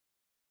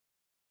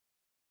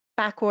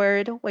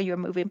backward when you're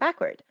moving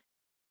backward.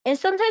 And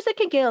sometimes it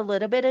can get a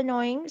little bit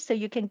annoying. So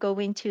you can go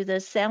into the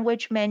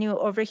sandwich menu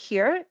over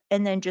here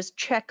and then just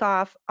check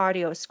off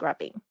audio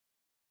scrubbing.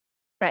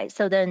 Right.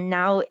 So then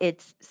now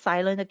it's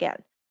silent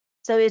again.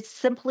 So it's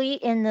simply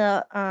in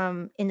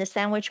the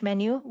sandwich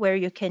menu where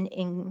you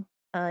can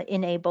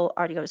enable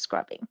audio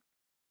scrubbing.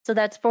 So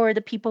that's for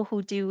the people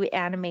who do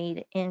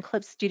animate in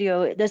Clip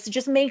Studio. This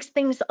just makes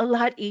things a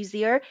lot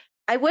easier.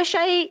 I wish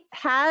I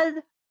had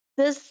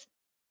this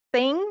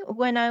thing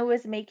when I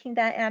was making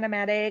that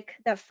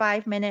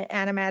 5-minute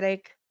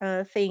animatic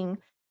thing,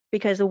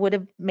 because it would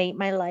have made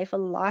my life a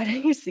lot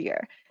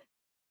easier.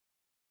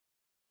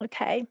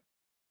 Okay.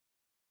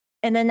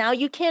 And then now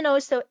you can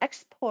also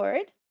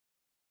export.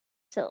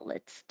 So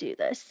let's do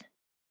this.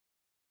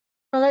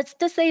 Well, let's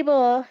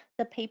disable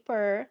the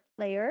paper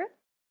layer,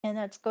 and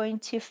that's going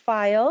to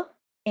File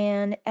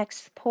and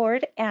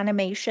Export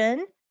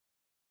Animation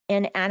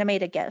and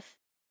Animate a GIF.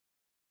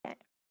 Okay.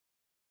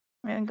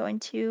 I'm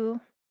going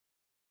to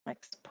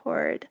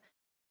export.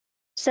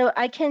 So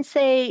I can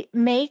say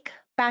make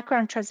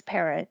background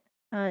transparent.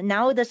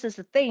 Now this is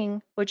a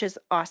thing, which is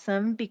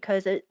awesome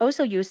because it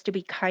also used to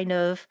be kind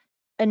of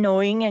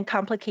annoying and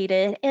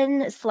complicated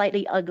and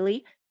slightly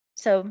ugly.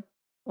 So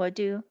we'll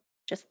do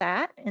just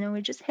that, and then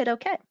we just hit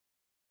OK.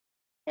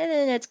 And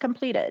then it's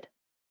completed.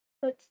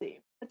 Let's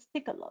see. Let's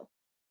take a look.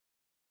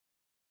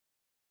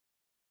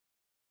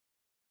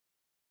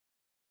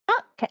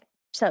 Oh, okay.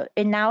 So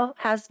it now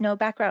has no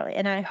background,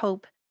 and I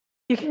hope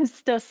you can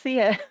still see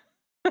it.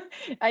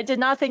 I did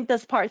not think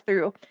this part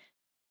through.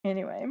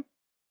 Anyway,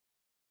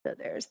 so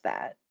there's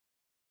that.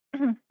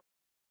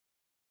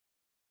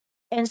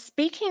 And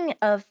speaking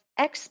of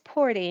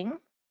exporting,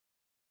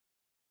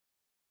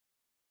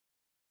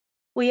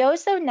 we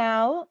also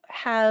now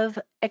have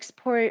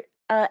export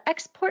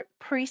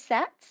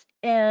presets,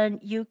 and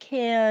you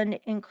can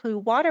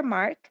include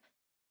watermark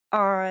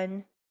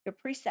on your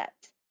preset.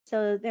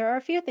 So there are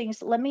a few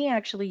things. Let me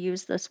actually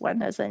use this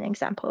one as an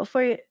example.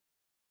 For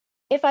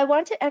if I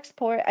want to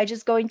export, I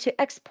just going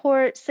to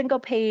export single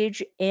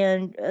page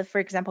and, for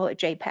example, a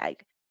JPEG,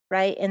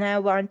 right? And I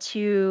want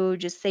to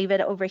just save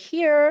it over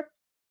here.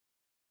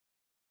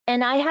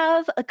 And I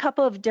have a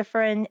couple of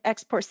different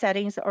export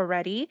settings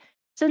already.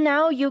 So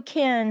now you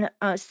can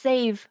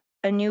save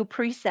a new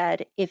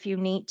preset if you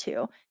need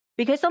to.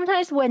 Because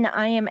sometimes when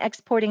I am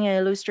exporting an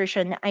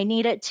illustration, I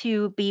need it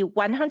to be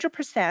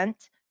 100%,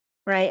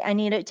 right? I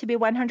need it to be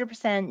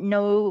 100%,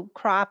 no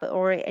crop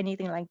or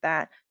anything like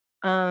that.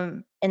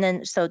 And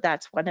then, so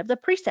that's one of the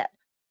preset.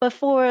 But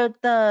for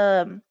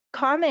the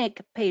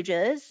comic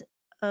pages,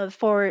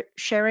 for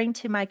sharing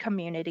to my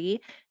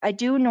community, I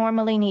do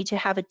normally need to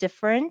have a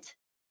different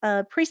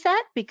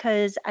preset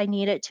because I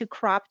need it to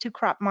crop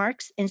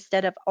marks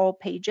instead of all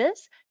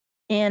pages.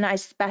 And I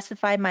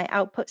specify my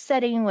output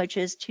setting, which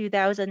is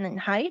 2000 in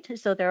height,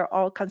 so they're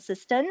all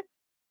consistent.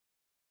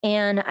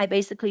 And I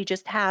basically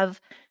just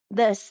have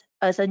this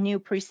as a new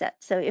preset.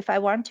 So if I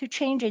want to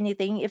change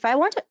anything, if I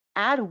want to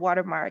add a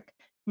watermark,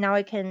 now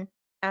I can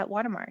add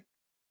watermark.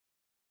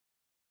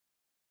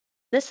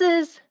 This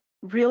is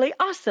really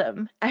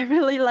awesome. I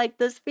really like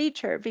this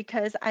feature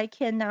because I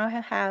can now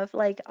have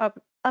like a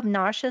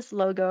obnoxious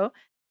logo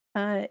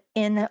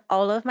in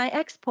all of my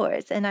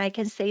exports, and I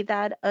can save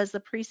that as a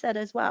preset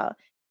as well.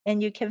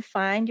 And you can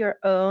find your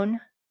own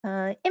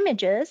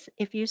images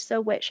if you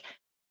so wish.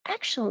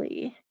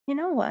 Actually, you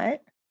know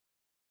what?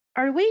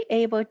 Are we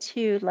able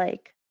to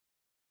like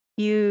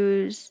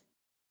use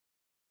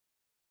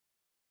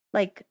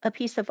like a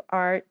piece of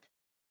art?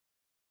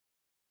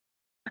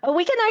 Oh,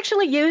 we can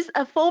actually use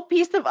a full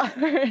piece of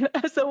art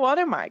as a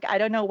watermark. I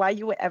don't know why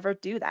you would ever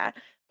do that,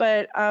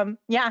 but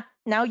yeah,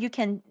 now you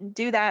can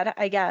do that,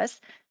 I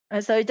guess.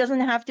 So it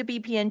doesn't have to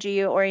be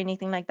PNG or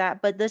anything like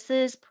that, but this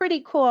is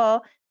pretty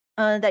cool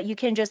that you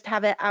can just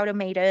have it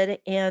automated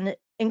and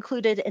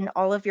included in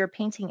all of your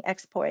painting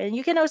export. And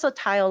you can also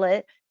tile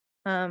it,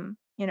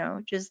 you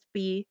know, just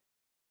be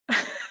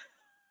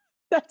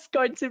that's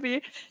going to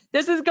be,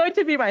 this is going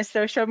to be my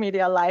social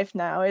media life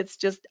now. It's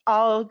just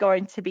all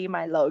going to be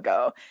my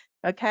logo.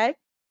 Okay.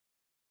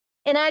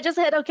 And I just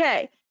hit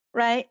OK,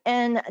 right?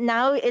 And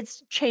now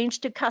it's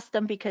changed to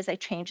custom because I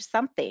changed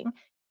something.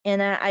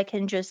 And I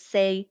can just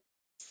say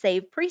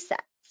save presets.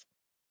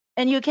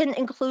 And you can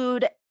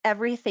include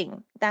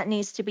everything that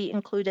needs to be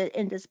included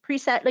in this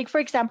preset. Like, for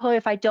example,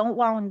 if I don't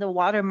want the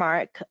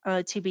watermark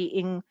to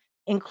be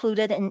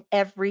included in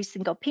every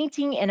single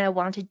painting and I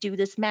want to do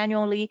this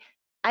manually,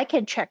 I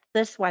can check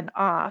this one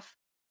off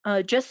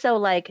just so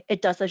like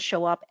it doesn't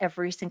show up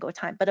every single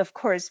time. But of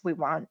course, we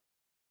want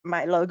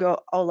my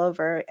logo all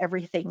over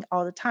everything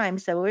all the time.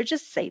 So we'll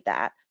just say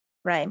that,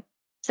 right?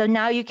 So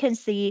now you can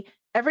see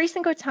every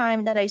single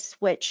time that I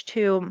switch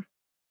to,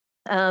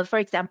 for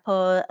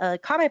example, a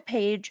comment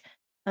page,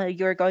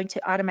 you're going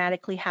to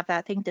automatically have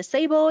that thing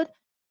disabled.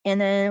 And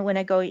then when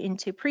I go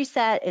into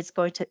preset, it's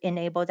going to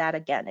enable that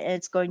again.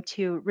 It's going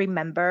to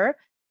remember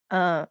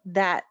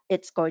that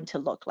it's going to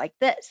look like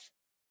this.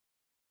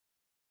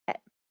 Okay.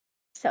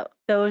 So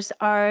those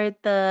are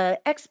the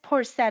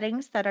export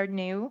settings that are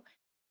new.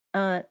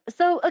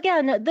 So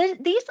again,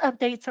 these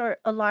updates are,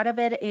 a lot of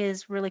it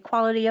is really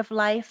quality of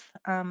life.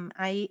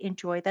 I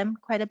enjoy them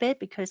quite a bit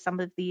because some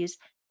of these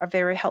are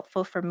very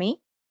helpful for me.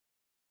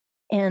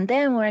 And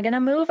then we're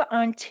gonna move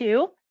on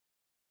to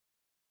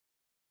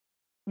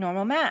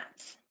normal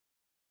maps.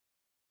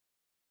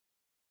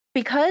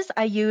 Because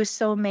I use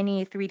so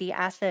many 3D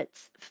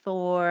assets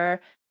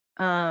for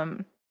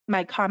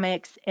my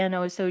comics and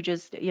also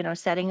just, you know,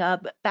 setting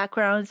up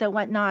backgrounds and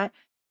whatnot,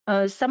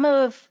 some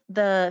of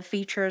the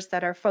features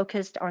that are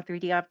focused on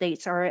 3D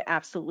updates are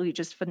absolutely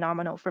just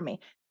phenomenal for me.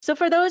 So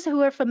for those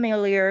who are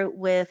familiar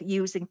with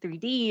using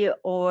 3D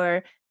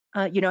or,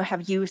 you know,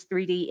 have used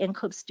 3D in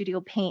Clip Studio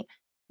Paint,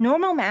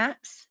 normal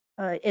maps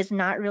is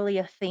not really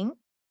a thing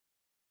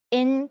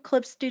in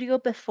Clip Studio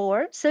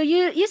before. So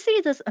you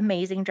see this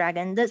amazing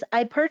dragon. This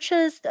I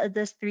purchased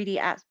this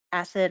 3D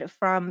asset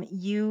from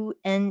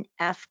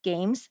UNF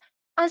Games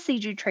on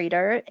CG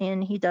Trader,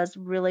 and he does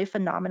really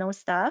phenomenal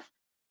stuff.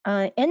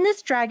 In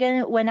this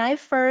dragon, when I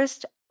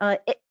first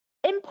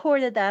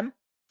imported them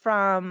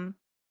from,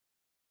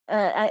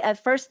 I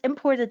first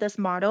imported this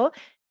model.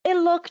 It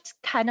looked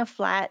kind of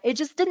flat. It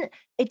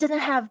didn't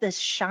have this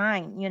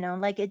shine, you know,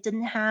 like it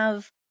didn't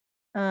have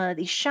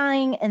the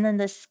shine, and then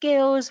the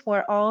scales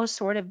were all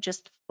sort of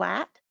just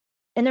flat.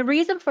 And the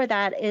reason for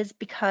that is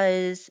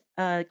because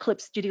Clip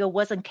Studio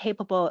wasn't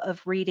capable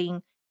of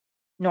reading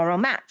normal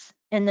maps.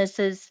 And this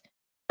is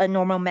a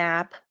normal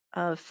map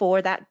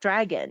for that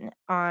dragon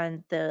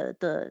on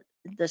the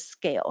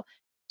scale.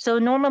 So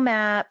normal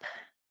map,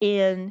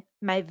 in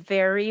my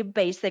very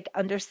basic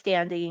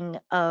understanding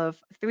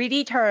of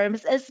 3D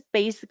terms, is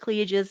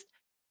basically just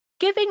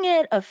giving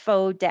it a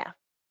faux depth,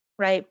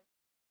 right?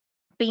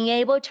 Being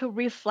able to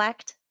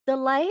reflect the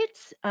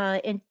lights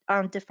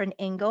on different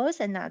angles.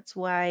 And that's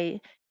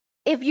why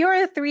if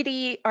you're a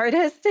 3D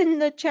artist in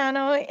the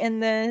channel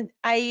and then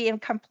I am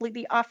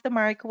completely off the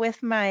mark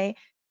with my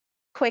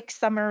quick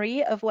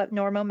summary of what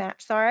normal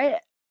maps are,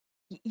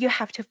 you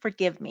have to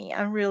forgive me.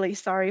 I'm really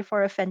sorry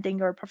for offending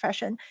your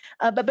profession.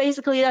 But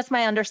basically, that's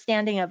my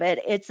understanding of it.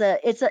 It's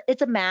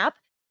a map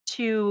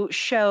to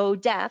show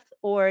depth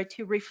or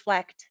to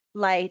reflect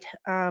light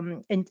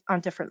on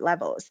different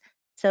levels.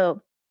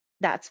 So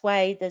that's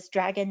why this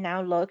dragon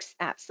now looks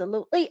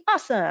absolutely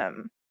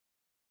awesome.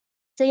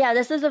 So yeah,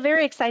 this is a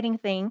very exciting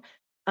thing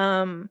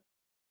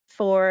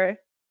for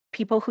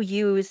people who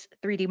use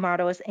 3D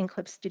models in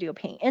Clip Studio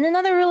Paint. And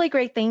another really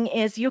great thing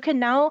is you can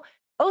now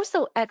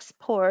also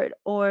export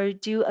or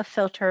do a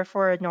filter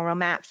for normal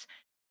maps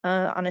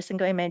on a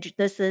single image.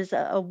 This is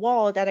a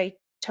wall that I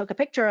took a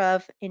picture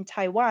of in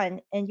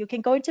Taiwan, and you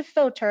can go into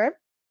filter,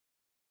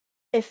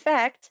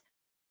 effect,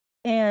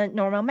 and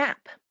normal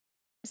map.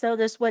 So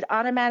this would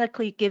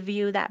automatically give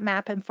you that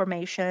map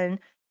information.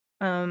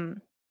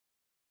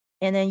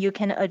 And then you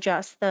can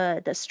adjust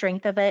the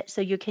strength of it.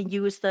 So you can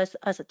use this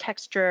as a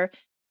texture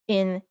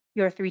in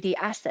your 3D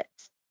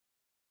assets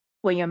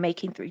when you're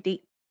making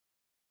 3D.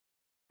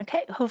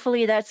 Okay,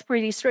 hopefully that's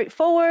pretty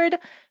straightforward.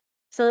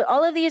 So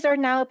all of these are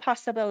now a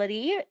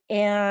possibility.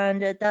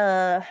 And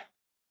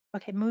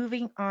okay,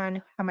 moving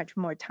on, how much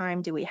more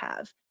time do we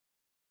have?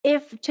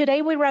 If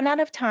today we run out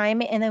of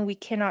time and then we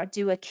cannot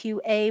do a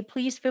QA,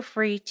 please feel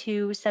free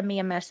to send me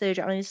a message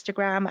on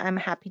Instagram. I'm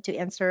happy to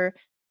answer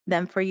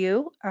them for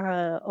you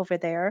over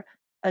there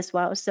as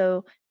well.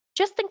 So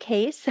just in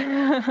case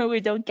we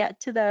don't get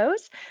to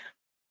those.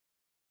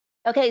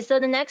 Okay, so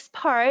the next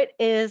part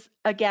is,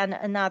 again,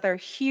 another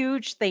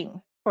huge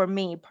thing for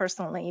me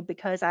personally,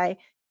 because I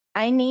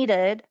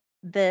needed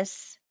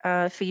this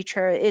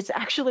feature. It's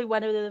actually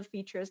one of the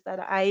features that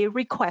I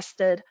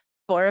requested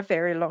for a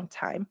very long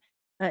time,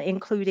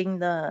 including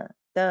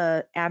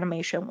the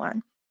animation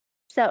one.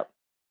 So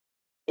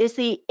you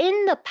see,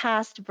 in the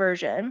past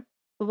version,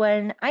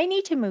 when I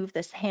need to move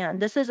this hand,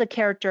 this is a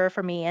character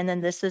for me, and then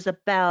this is a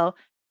bell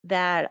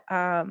that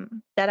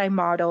that I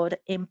modeled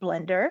in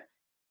Blender,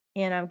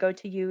 and I'm going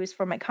to use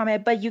for my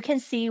comment. But you can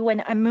see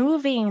when I'm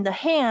moving the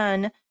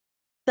hand,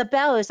 the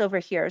bell is over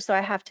here. So I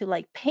have to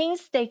like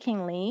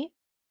painstakingly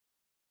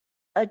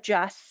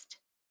adjust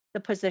the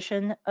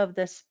position of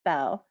this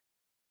bell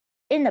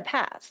in the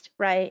past,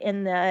 right?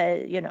 In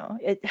the, you know,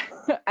 it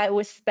I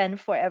would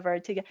spend forever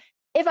to get.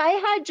 If I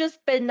had just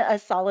been a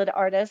solid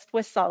artist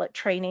with solid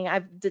training, I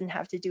didn't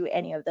have to do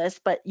any of this,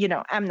 but you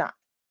know, I'm not.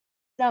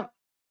 So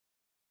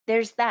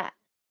there's that.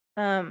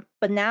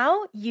 But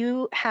now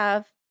you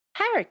have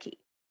hierarchy.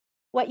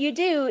 What you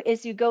do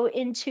is you go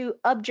into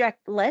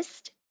object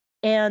list,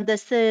 and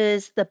this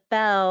is the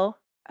bell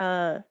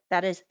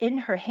that is in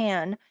her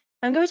hand.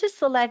 I'm going to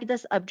select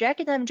this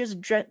object, and I'm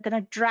just going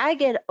to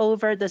drag it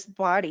over this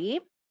body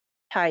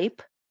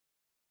type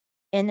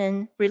and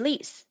then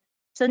release.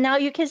 So now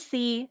you can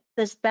see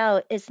this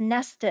bell is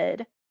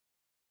nested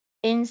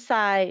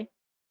inside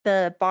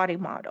the body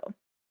model,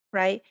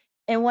 right?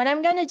 And what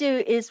I'm going to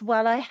do is,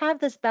 while I have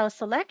this bell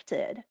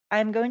selected,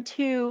 I'm going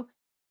to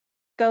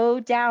go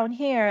down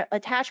here,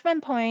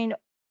 attachment point,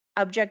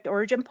 object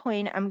origin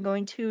point. I'm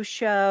going to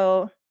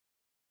show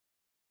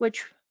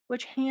which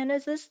hand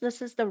is this?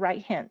 This is the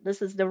right hand.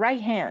 This is the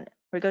right hand.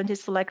 We're going to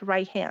select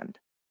right hand.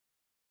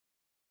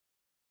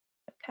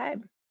 Okay.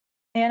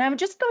 And I'm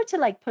just going to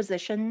like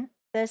position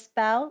this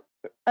bell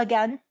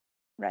again,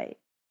 right?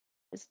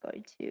 Just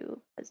going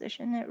to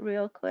position it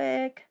real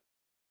quick.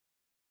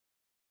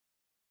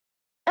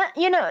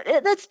 You know,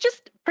 let's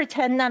just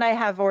pretend that I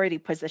have already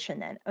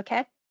positioned it,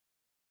 okay?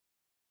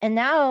 And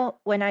now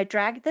when I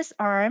drag this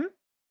arm,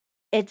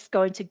 it's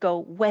going to go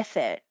with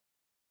it.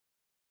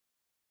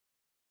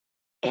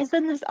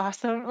 Isn't this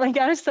awesome? Like,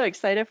 I was so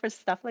excited for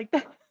stuff like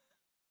that.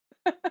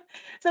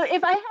 So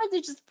if I had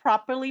to just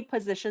properly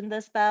position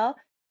this bell,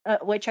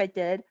 which I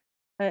did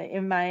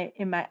in my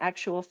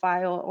actual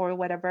file or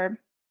whatever,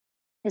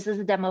 this is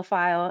a demo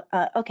file.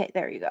 Okay,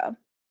 there you go.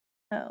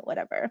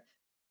 Whatever.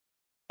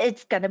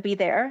 It's gonna be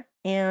there,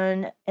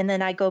 and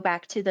then I go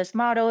back to this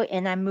model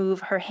and I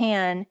move her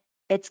hand.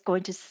 It's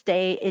going to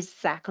stay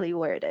exactly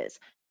where it is.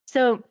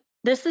 So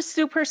this is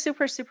super,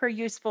 super, super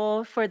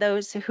useful for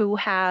those who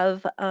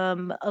have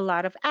a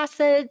lot of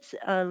assets,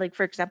 like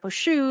for example,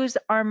 shoes,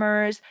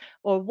 armors,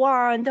 or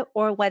wand,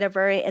 or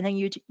whatever. And then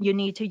you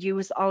need to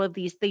use all of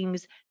these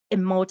things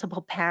in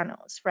multiple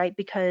panels, right?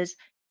 Because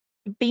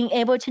being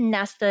able to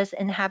nest this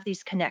and have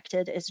these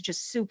connected is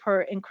just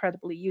super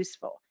incredibly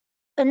useful.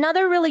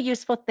 Another really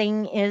useful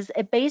thing is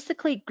it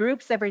basically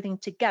groups everything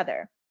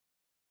together.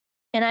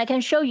 And I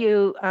can show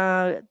you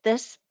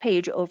this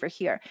page over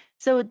here.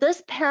 So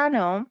this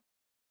panel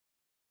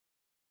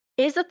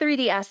is a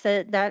 3D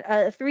asset, that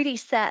a 3D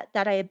set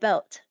that I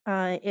built.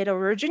 It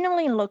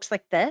originally looks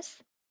like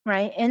this,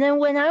 right? And then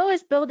when I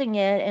was building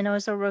it and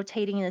also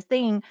rotating the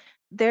thing,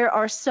 there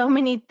are so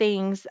many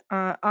things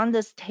on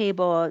this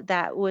table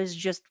that was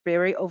just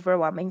very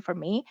overwhelming for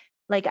me.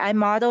 Like I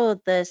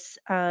modeled this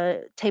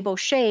table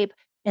shape,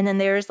 and then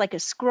there's like a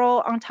scroll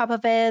on top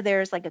of it.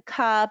 There's like a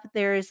cup.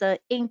 There's a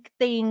ink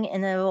thing,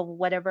 and then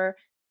whatever.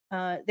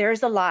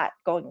 There's a lot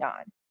going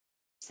on.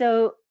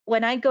 So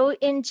when I go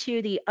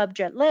into the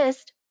object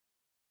list,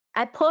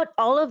 I put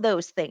all of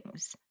those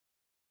things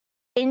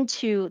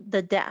into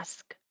the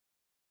desk,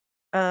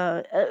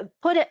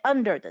 put it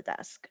under the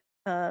desk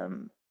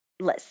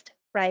list,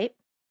 right?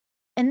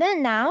 And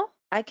then now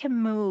I can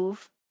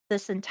move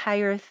this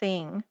entire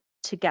thing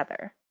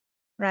together,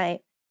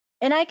 right?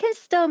 And I can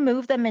still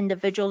move them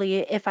individually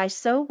if I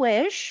so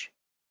wish,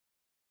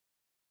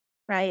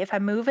 right? If I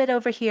move it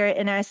over here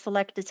and I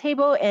select the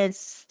table, it's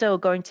still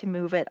going to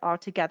move it all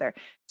together.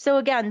 So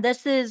again,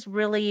 this is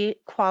really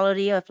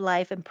quality of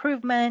life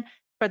improvement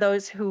for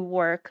those who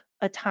work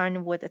a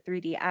ton with the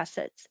 3D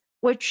assets,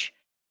 which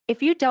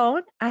if you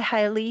don't, I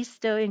highly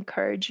still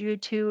encourage you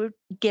to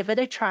give it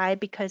a try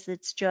because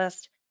it's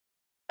just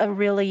a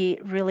really,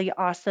 really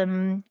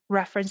awesome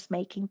reference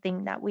making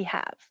thing that we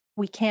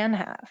can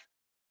have.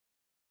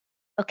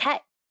 Okay,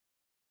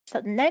 so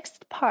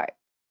next part.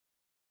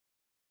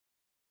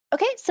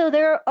 Okay, so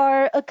there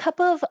are a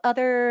couple of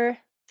other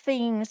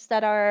things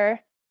that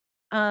are,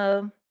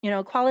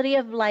 quality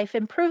of life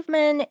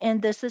improvement,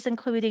 and this is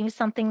including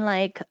something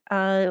like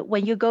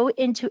when you go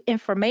into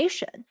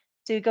information.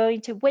 So you go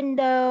into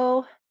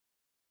window,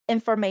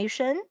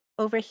 information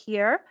over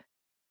here.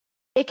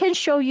 It can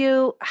show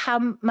you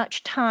how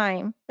much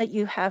time that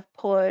you have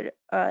put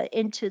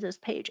into this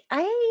page.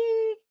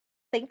 I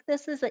think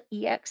this is an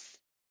EX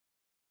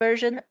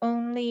version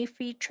only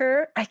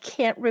feature. I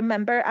can't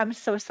remember. I'm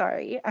so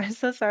sorry. I'm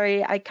so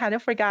sorry. I kind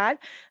of forgot.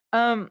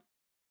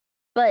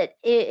 But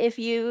if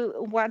you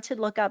want to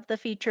look up the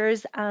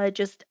features,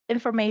 just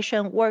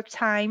information, work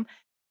time,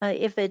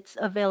 if it's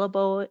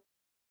available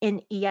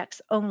in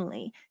EX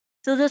only.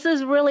 So this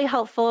is really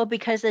helpful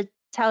because it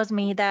tells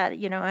me that,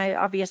 I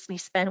obviously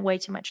spend way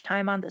too much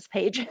time on this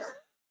page.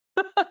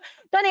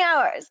 20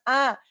 hours.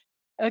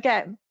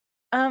 Okay.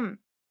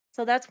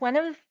 So that's one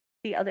of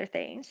the other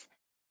things.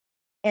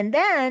 And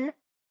then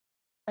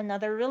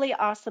another really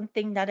awesome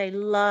thing that I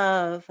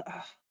love.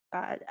 Oh,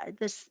 God,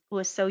 this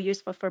was so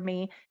useful for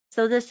me.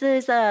 So this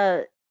is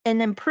an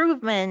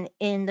improvement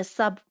in the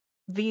sub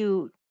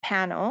view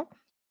panel.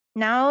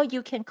 Now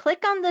you can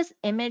click on this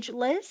image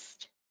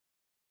list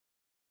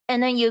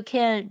and then you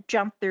can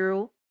jump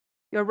through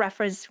your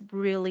reference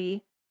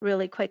really,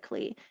 really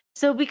quickly.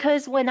 So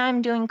because when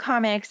I'm doing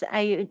comics,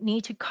 I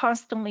need to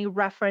constantly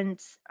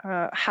reference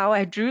how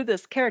I drew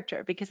this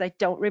character because I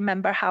don't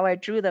remember how I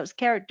drew those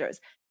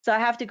characters. So I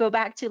have to go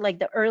back to like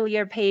the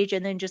earlier page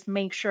and then just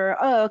make sure,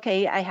 oh,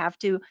 okay, I have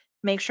to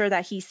make sure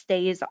that he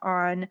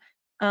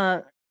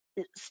uh,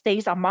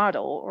 stays on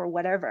model or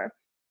whatever.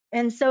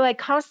 And so I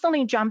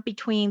constantly jump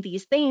between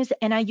these things,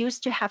 and I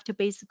used to have to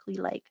basically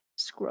like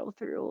scroll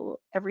through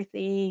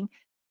everything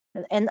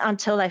and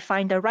until I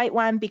find the right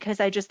one because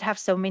I just have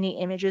so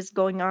many images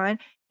going on.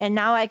 And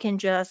now I can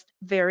just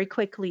very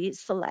quickly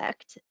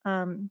select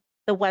the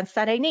ones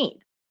that I need.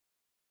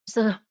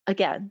 So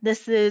again,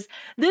 this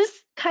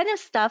kind of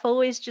stuff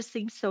always just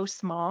seems so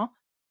small,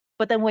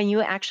 but then when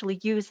you actually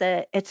use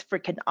it, it's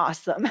freaking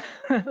awesome.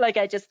 Like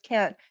I just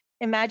can't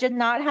imagine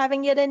not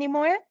having it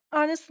anymore,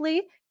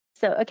 honestly.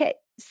 So okay,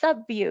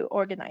 sub view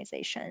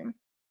organization.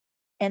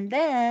 And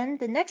then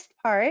the next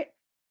part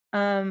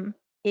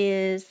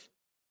is,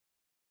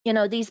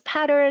 these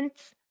patterns.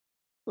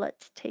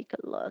 Let's take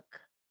a look.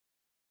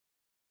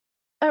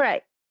 All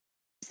right.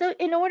 So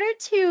in order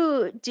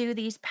to do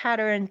these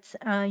patterns,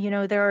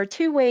 there are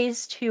two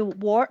ways to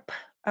warp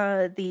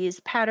these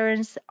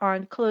patterns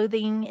on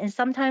clothing. And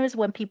sometimes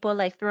when people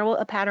like throw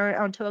a pattern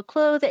onto a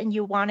cloth and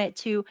you want it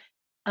to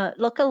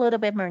look a little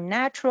bit more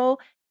natural,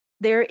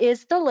 there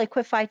is the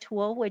liquify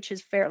tool, which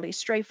is fairly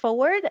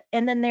straightforward.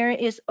 And then there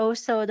is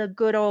also the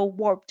good old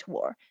warp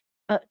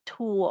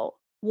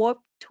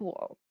warp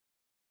tool.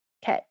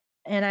 Okay.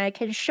 And I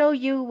can show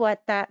you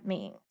what that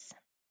means.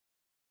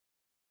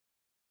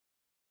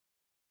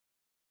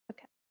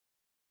 Okay.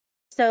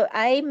 So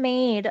I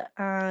made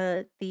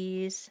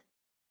these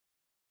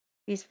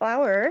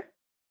flower.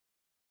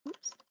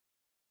 Oops.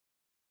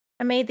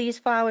 I made these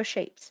flower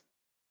shapes.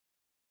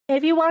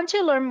 If you want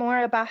to learn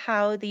more about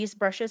how these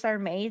brushes are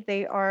made,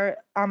 they are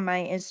on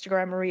my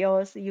Instagram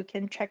reels. So you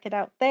can check it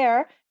out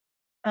there.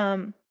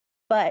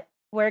 But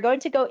we're going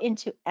to go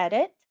into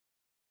edit.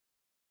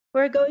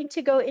 We're going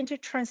to go into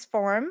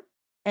transform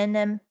and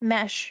then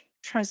mesh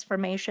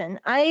transformation.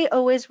 I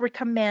always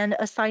recommend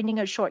assigning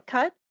a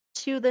shortcut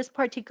to this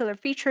particular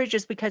feature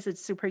just because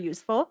it's super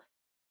useful.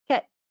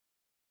 Okay.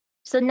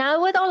 So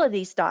now with all of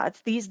these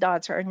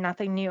dots are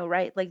nothing new,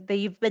 right? Like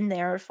they've been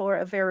there for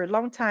a very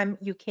long time.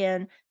 You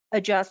can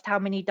adjust how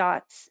many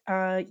dots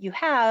you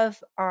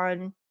have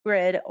on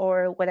grid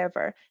or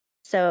whatever.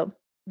 So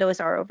those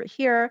are over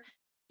here.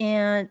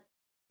 And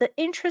the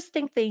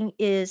interesting thing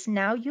is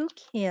now you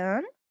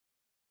can,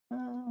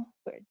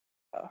 where'd it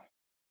go?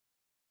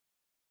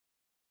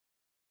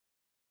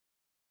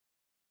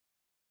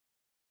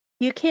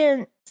 You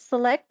can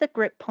select the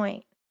grip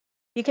point.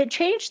 You can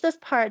change this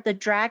part, the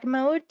drag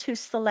mode, to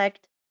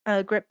select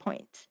a grip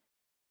point.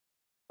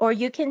 Or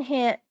you can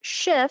hit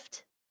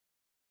shift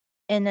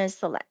and then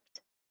select.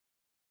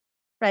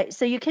 Right,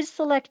 so you can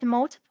select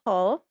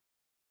multiple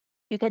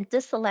you can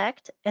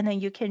deselect, and then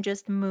you can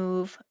just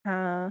move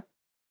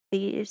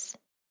these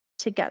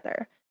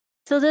together.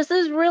 So this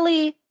is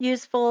really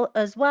useful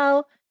as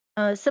well,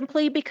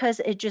 simply because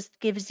it just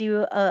gives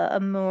you a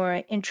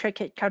more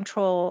intricate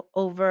control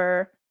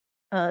over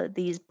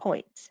these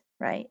points,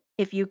 right?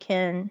 If you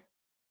can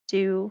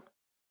do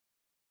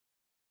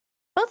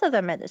both of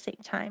them at the same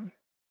time.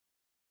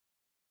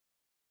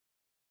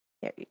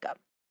 There you go.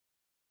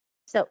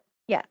 So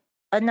yeah,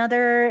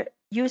 another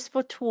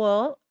useful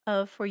tool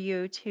for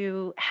you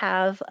to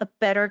have a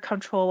better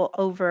control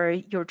over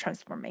your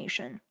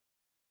transformation.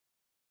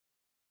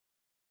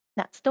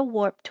 That's the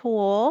warp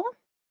tool.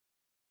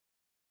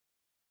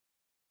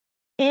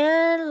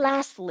 And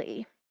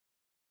lastly,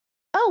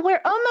 oh,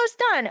 we're almost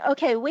done.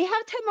 Okay, we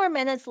have 10 more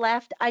minutes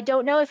left. I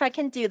don't know if I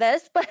can do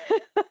this, but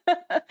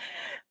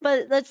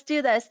but let's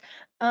do this.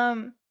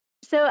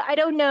 So I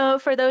don't know,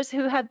 for those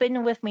who have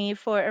been with me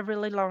for a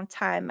really long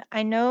time,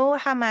 I know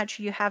how much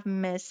you have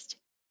missed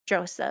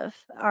Joseph,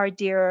 our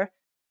dear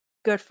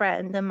good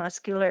friend, the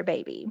muscular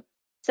baby.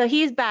 So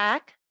he's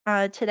back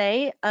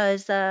today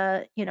as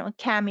a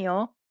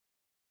cameo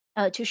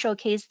to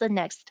showcase the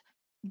next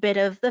bit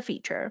of the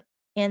feature,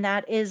 and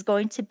that is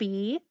going to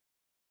be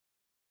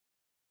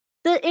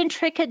the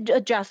intricate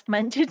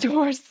adjustment to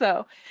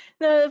torso.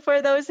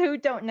 For those who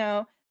don't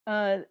know,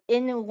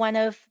 in one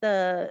of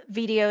the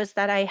videos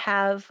that I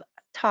have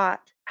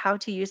taught how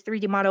to use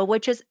 3D model,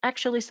 which is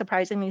actually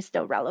surprisingly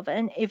still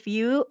relevant. If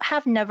you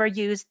have never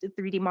used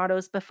 3D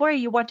models before,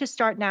 you want to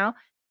start now,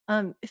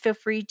 feel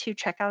free to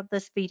check out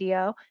this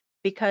video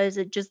because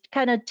it just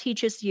kind of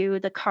teaches you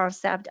the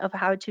concept of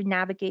how to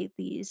navigate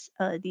these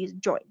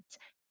joints.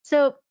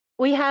 So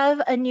we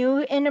have a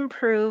new and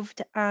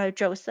improved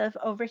Joseph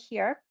over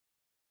here.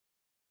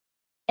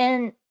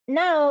 And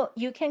now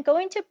you can go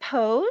into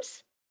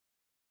pose,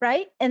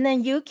 right? And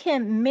then you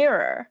can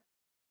mirror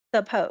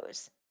the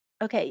pose.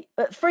 Okay,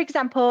 for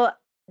example,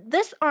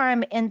 this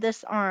arm and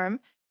this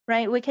arm,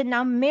 right? We can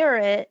now mirror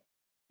it.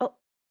 Oh,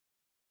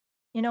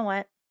 you know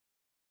what?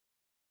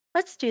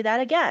 Let's do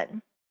that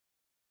again.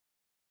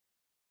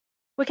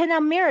 We can now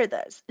mirror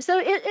this. So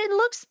it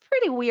looks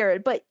pretty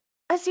weird, but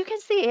as you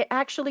can see, it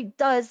actually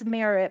does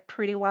mirror it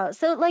pretty well.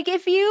 So like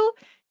if you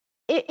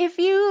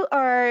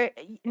are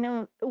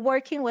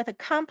working with a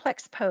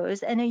complex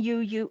pose and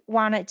you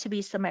want it to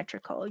be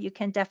symmetrical, you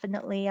can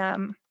definitely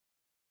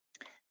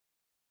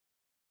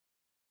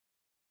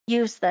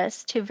use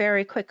this to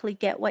very quickly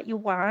get what you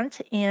want.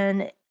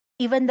 And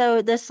even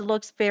though this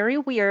looks very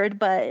weird,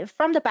 but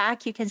from the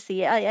back you can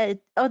see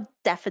it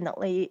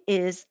definitely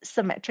is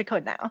symmetrical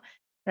now,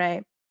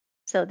 right?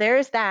 So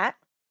there's that.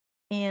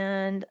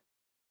 And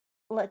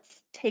let's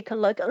take a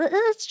look.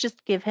 Let's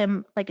just give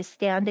him like a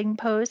standing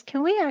pose.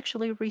 Can we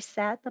actually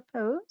reset the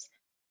pose?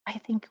 I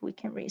think we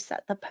can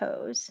reset the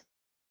pose.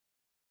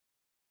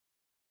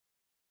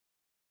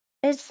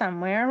 It's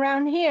somewhere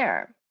around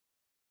here.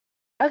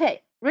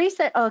 Okay,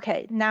 reset.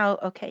 Okay, now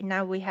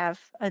we have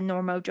a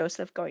normal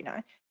Joseph going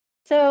on.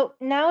 So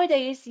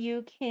nowadays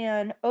you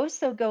can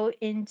also go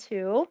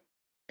into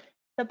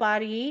the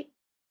body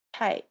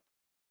type,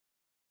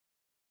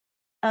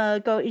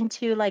 go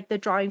into like the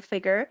drawing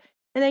figure,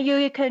 and then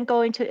you can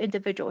go into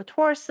individual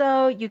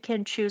torso. You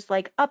can choose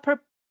like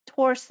upper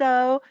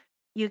torso.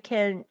 You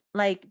can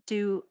like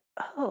do,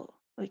 oh,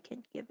 we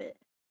can give it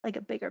like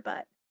a bigger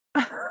butt.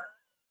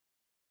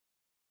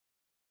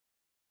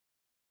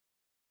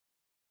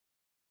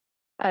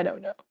 I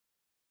don't know.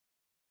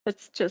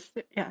 It's just,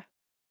 yeah.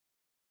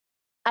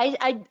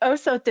 I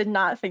also did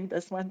not think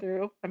this one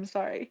through. I'm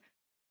sorry.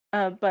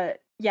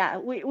 But yeah,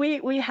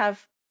 we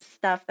have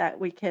stuff that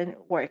we can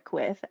work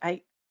with,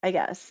 I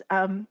guess.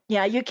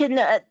 Yeah, you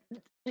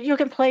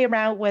can play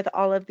around with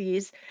all of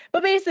these,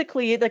 but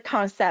basically the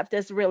concept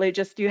is really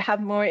just you have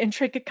more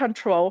intricate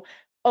control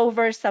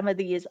over some of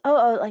these.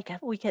 Like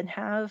we can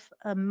have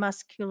a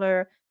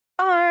muscular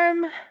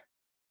arm.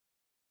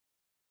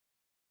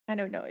 I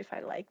don't know if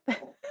I like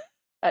that.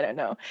 I don't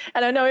know. I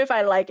don't know if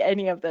I like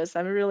any of this.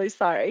 I'm really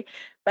sorry.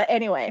 But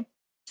anyway,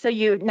 so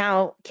you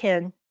now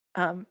can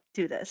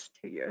do this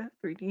to your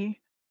 3D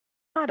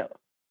model.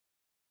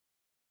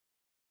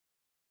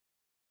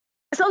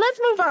 So let's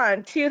move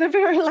on to the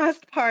very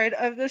last part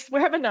of this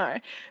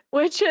webinar,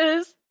 which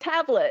is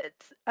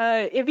tablets.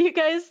 If you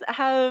guys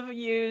have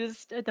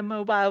used the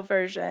mobile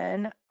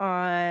version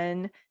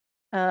on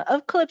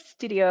of Clip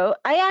Studio,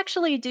 I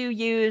actually do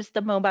use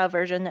the mobile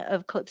version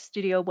of Clip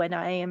Studio when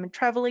I am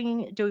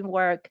traveling, doing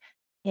work,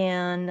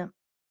 and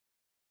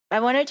I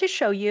wanted to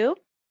show you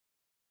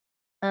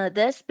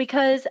this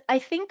because I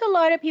think a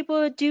lot of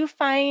people do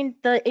find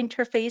the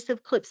interface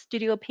of Clip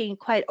Studio Paint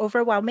quite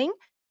overwhelming.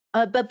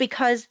 But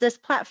because this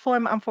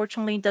platform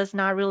unfortunately does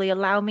not really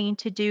allow me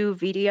to do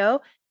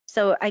video,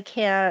 so I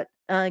can't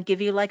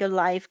give you like a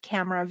live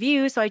camera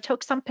view. So I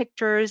took some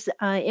pictures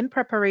in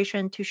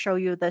preparation to show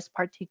you this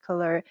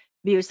particular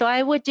view. So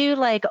I would do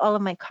like all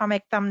of my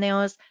comic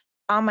thumbnails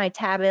on my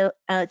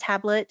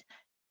tablet.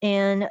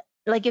 And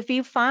like if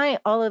you find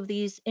all of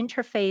these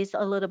interface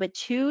a little bit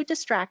too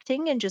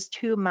distracting and just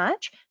too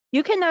much,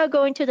 You can now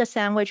go into the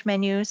sandwich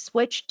menu,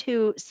 switch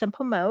to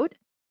simple mode,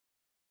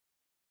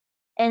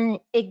 and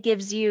it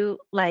gives you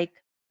like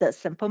the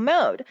simple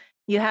mode.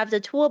 You have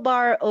the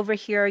toolbar over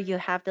here, you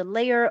have the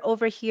layer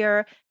over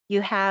here,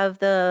 you have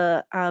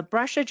the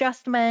brush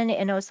adjustment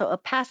and also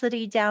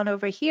opacity down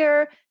over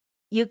here.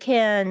 You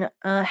can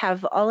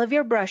have all of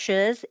your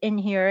brushes in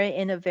here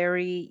in a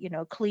very,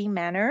 clean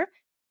manner.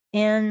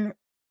 And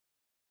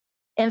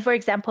for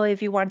example,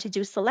 if you want to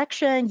do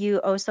selection,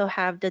 you also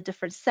have the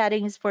different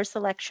settings for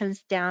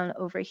selections down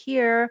over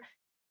here.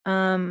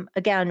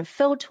 Again,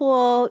 fill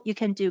tool, you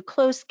can do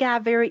close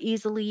gap very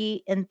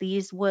easily, and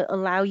these will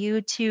allow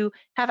you to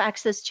have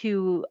access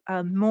to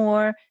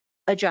more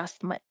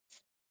adjustments.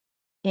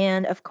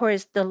 And of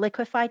course, the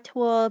liquify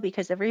tool,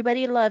 because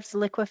everybody loves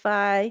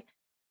liquify.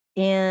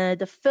 And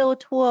the fill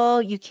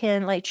tool, you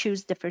can like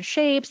choose different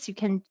shapes, you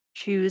can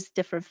choose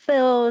different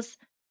fills,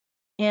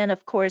 and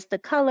of course the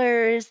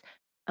colors.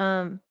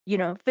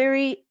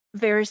 Very,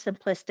 very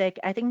simplistic.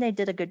 I think they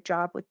did a good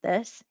job with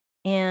this.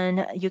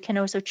 And you can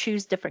also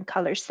choose different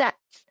color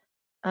sets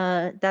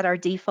that are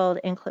default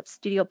in Clip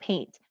Studio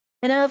Paint.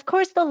 And then of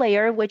course the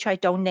layer, which I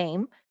don't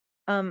name.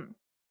 That's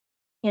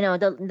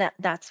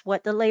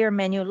what the layer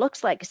menu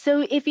looks like.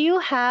 So if you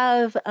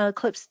have a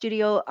Clip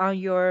Studio on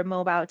your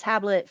mobile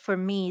tablet, for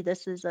me,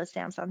 this is a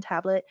Samsung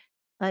tablet,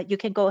 you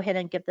can go ahead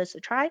and give this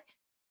a try.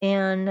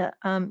 And,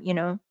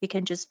 you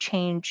can just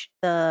change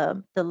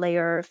the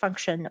layer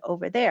function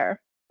over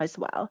there as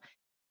well.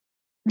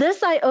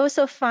 This I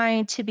also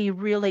find to be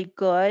really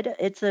good.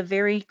 It's a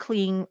very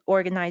clean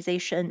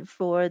organization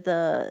for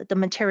the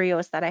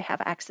materials that I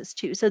have access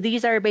to. So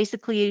these are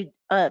basically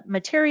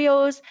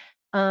materials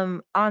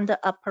on the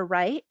upper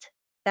right,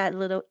 that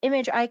little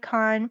image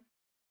icon.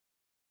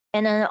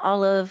 And then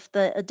all of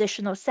the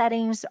additional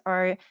settings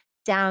are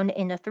down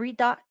in the 3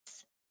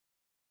 dots.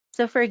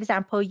 So for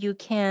example, you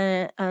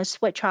can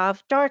switch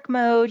off dark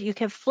mode. You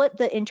can flip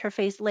the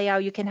interface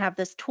layout. You can have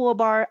this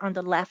toolbar on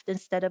the left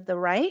instead of the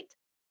right.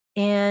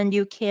 And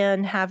you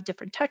can have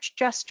different touch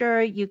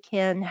gesture. You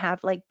can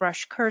have like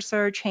brush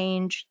cursor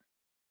change.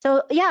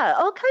 So yeah,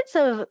 all kinds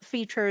of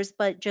features,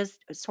 but just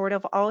sort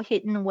of all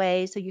hidden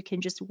away so you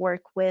can just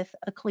work with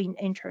a clean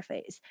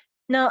interface.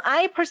 Now,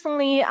 I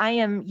personally,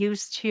 I'm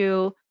used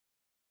to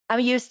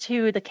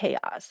the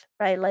chaos,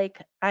 right? Like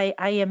I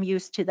am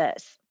used to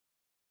this.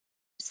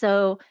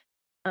 So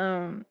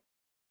um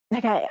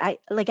I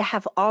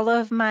have all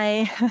of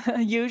my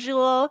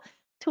usual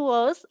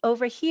tools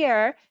over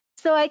here,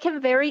 so I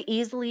can very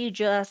easily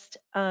just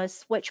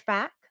switch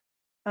back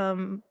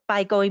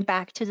by going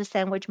back to the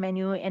sandwich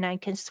menu, and I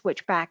can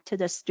switch back to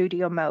the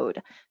studio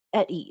mode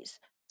at ease.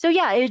 So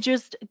yeah, it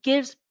just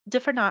gives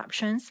different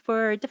options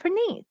for different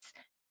needs.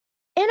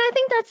 And I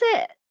think that's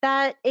it.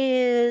 That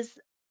is,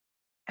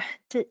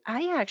 did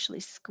I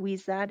actually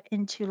squeeze that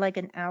into like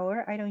an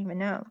hour? I don't even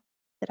know.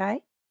 Did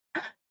I?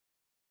 I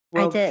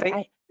Well, did.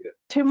 thank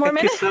 2 more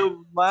thank you minutes?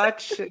 so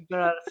much,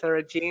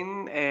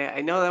 Sarajean.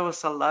 I know there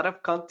was a lot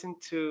of content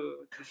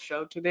to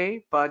show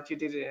today, but you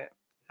did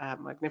a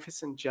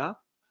magnificent job.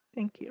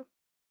 Thank you.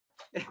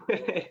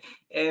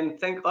 And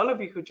thank all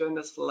of you who joined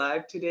us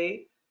live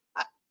today.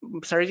 Uh,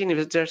 Sarajean,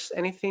 if there's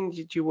anything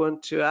that you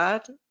want to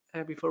add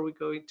before we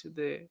go into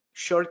the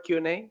short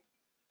Q&A.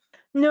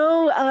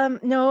 No,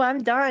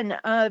 I'm done.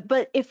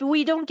 But if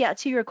we don't get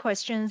to your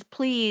questions,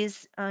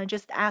 please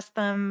just ask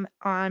them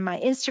on my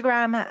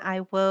Instagram.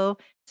 I will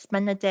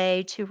spend a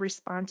day to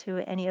respond to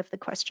any of the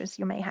questions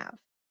you may have.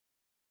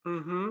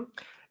 Mm-hmm. Mm.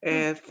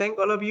 And thank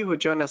all of you who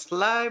joined us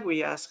live.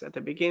 We asked at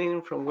the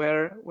beginning from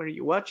where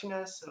you watching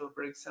us. So,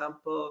 for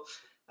example,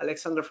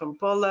 Alexander from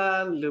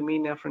Poland,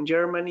 Lumina from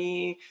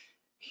Germany,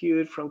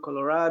 Hugh from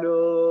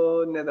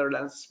Colorado,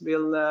 Netherlands,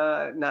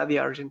 Vilna,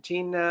 Nadia,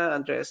 Argentina,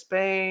 Andrea,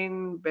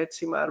 Spain,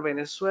 Betsy Mar,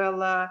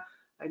 Venezuela.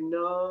 I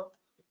know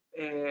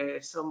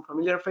some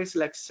familiar faces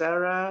like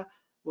Sarah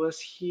was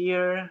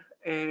here,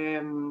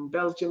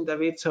 Belgium,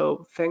 David.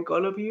 So, thank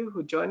all of you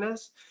who joined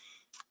us.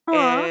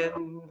 Aw,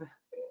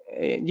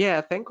 And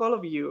yeah, thank all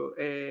of you.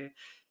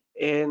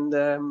 And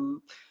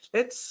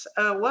let's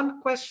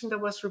one question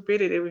that was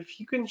repeated. If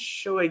you can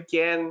show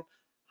again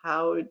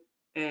how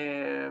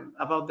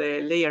about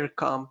the layer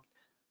comp,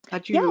 how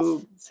do yes,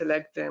 you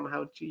select them?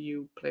 How do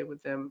you play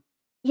with them?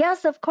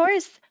 yes, of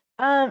course.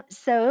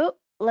 So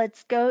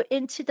let's go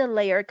into the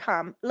layer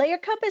comp. Layer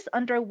comp is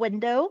under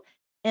window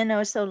and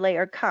also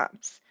layer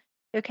comps.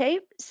 Okay,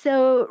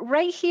 so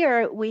right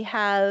here we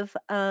have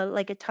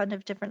like a ton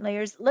of different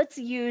layers. Let's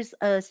use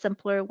a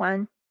simpler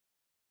one.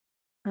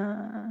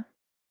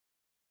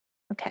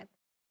 Okay,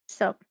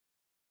 so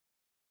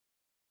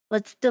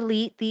let's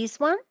delete these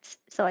ones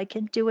so I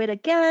can do it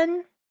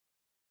again.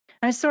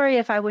 I'm sorry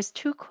if I was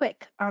too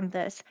quick on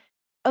this.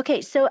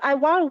 Okay, so I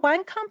want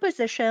one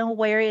composition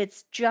where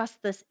it's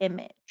just this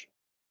image,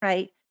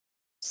 right?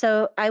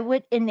 So I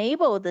would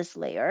enable this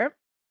layer,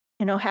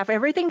 have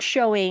everything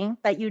showing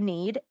that you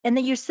need, and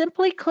then you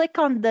simply click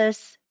on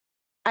this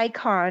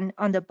icon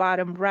on the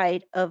bottom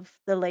right of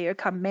the layer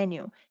comp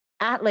menu,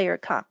 add layer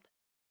comp.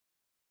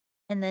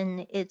 And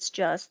then it's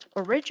just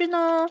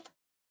original,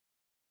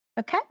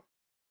 Okay.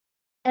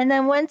 And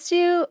then once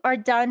you are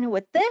done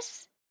with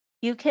this,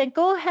 you can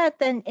go ahead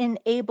and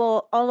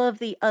enable all of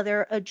the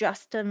other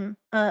adjustment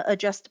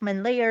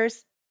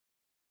layers.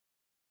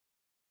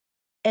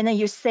 And then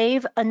you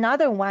save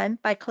another one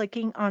by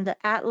clicking on the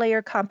Add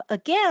Layer Comp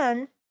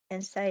again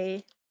and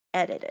say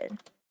Edited.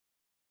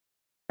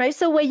 Right,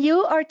 so when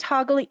you are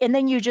toggling, and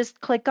then you just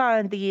click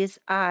on these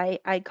eye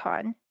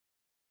icon.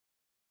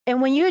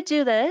 And when you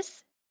do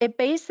this, it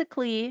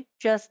basically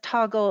just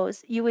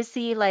toggles. You will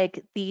see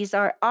like these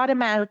are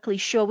automatically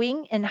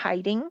showing and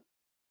hiding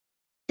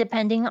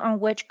depending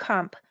on which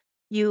comp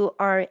you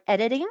are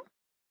editing.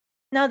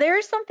 Now, there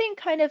is something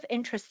kind of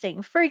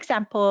interesting. For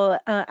example,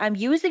 I'm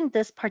using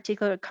this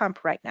particular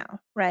comp right now,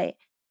 right?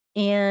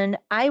 And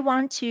I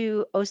want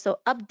to also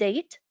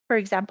update. For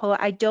example,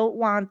 I don't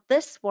want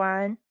this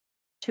one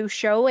to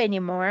show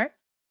anymore.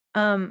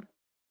 When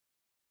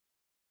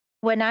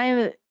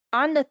I'm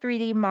on the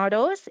 3D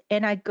models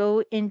and I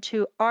go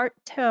into art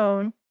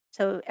tone,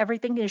 so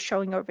everything is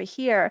showing over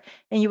here,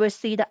 and you will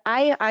see the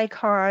eye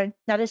icon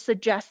that is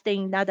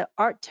suggesting that the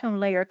art tone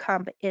layer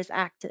comp is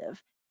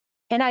active.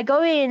 And I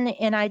go in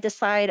and I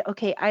decide,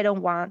 okay, I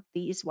don't want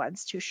these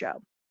ones to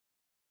show,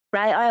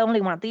 right? I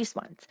only want these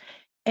ones.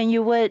 And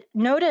you would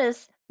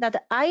notice that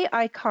the eye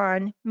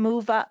icon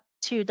move up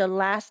to the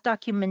last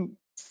document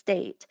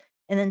state,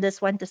 and then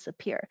this one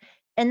disappear.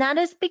 And that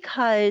is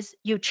because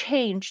you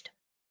changed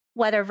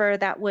whatever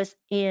that was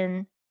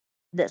in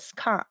this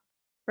comp,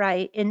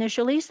 right?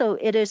 Initially, so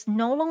it is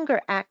no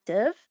longer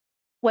active.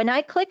 When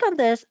I click on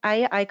this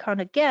eye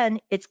icon again,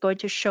 it's going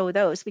to show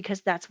those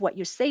because that's what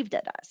you saved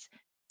it as.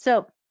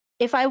 So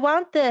if I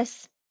want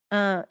this,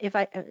 if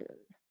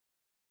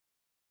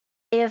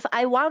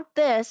I want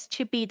this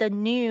to be the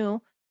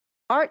new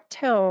art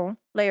tone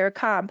layer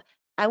comp,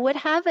 I would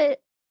have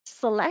it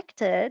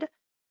selected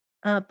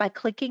by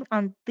clicking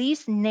on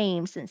these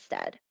names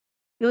instead.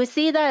 You will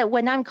see that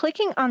when I'm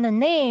clicking on the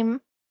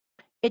name,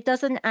 it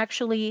doesn't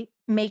actually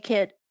make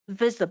it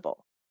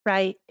visible,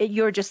 right?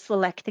 You're just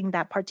selecting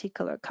that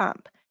particular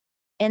comp.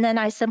 And then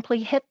I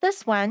simply hit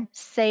this one,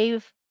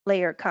 save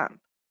layer comp.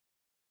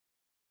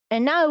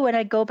 And now when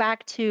I go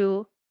back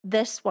to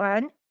this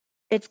one,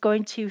 it's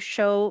going to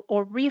show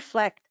or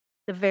reflect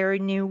the very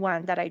new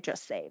one that I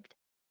just saved.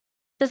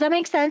 Does that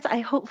make sense? I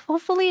hope,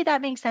 hopefully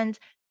that makes sense.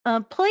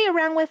 Play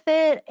around with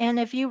it. And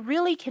if you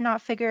really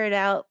cannot figure it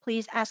out,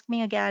 please ask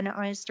me again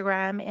on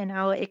Instagram and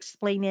I'll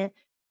explain it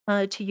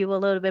to you a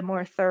little bit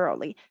more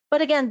thoroughly.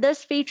 But again,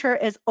 this feature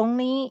is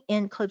only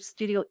in Clip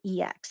Studio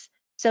EX.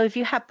 So if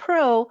you have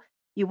Pro,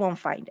 you won't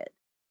find it.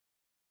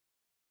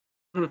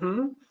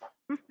 Mm-hmm.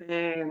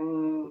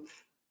 And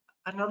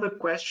another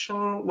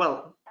question,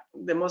 well,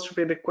 the most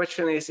repeated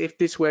question is if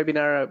this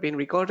webinar being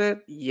recorded.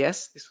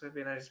 Yes, this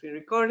webinar is being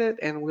recorded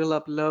and will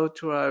upload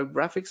to our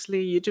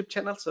Graphicsly YouTube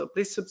channel. So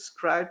please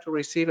subscribe to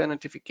receive a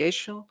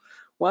notification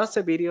once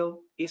the video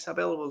is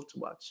available to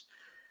watch.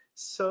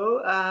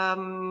 So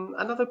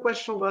another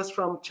question was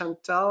from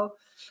Chantal.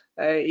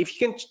 If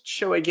you can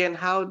show again,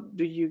 how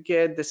do you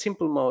get the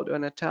simple mode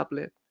on a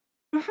tablet?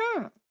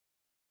 Mm-hmm.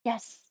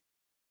 Yes.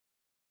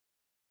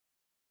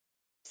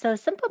 So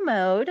simple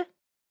mode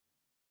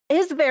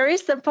is very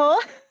simple.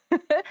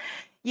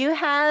 You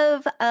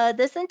have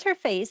this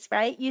interface,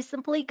 right? You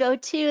simply go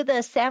to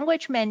the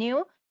sandwich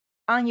menu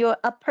on your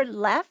upper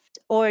left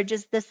or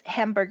just this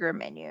hamburger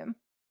menu.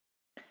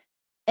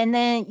 And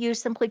then you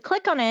simply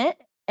click on it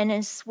and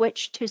then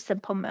switch to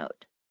simple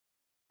mode.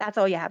 That's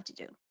all you have to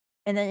do.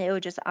 And then it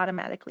will just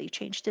automatically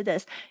change to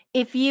this.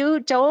 If you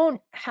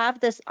don't have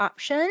this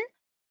option,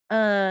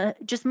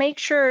 just make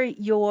sure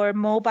your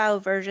mobile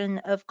version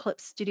of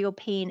Clip Studio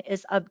Paint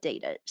is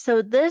updated.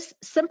 So this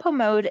simple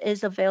mode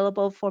is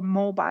available for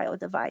mobile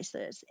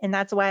devices, and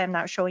that's why I'm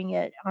not showing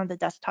it on the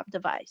desktop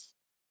device.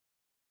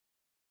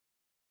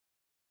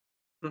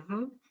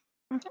 Mm-hmm.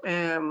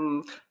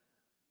 Mhm.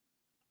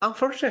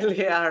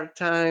 Unfortunately, our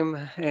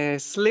time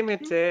is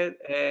limited.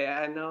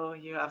 I know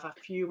you have a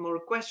few more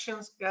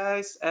questions,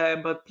 guys,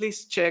 but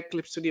please check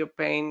Clip Studio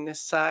Paint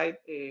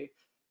site to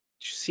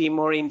see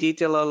more in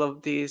detail all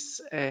of these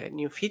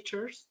new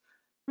features.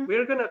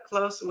 We're going to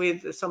close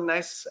with some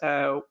nice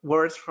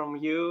words from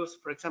you.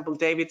 For example,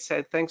 David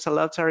said, thanks a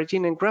lot,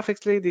 Sarajean. And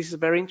graphically, this is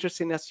very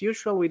interesting as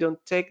usual. We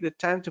don't take the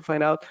time to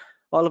find out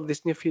all of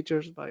these new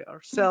features by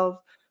ourselves.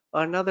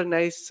 Another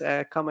nice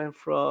comment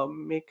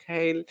from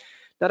Mikhail.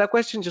 Not a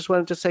question, just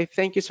wanted to say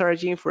thank you,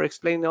 Sarajean, for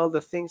explaining all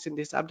the things in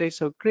this update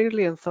so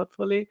clearly and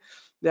thoughtfully.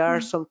 There are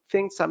some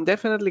things I'm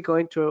definitely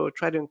going to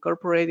try to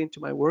incorporate into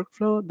my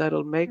workflow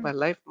that'll make my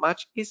life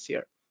much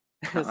easier.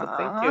 So thank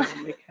Aw.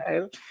 you,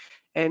 Mikhail.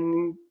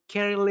 And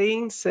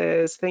Caroline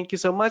says, thank you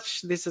so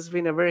much. This has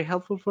been a very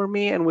helpful for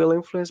me and will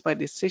influence my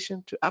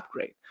decision to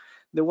upgrade.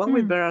 The one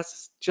with Bear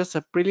is just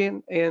a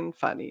brilliant and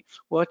funny.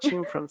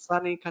 Watching from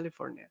sunny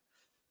California.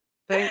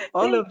 Thank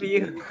all Thank of you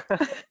you.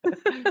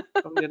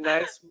 from the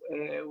nice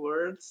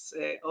words.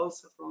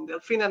 Also from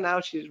Delfina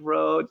now, she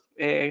wrote,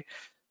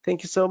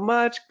 thank you so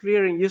much.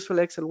 Clear and useful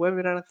Excel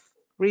webinar.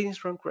 Greetings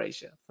from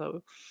Croatia.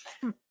 So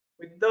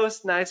with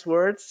those nice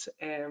words,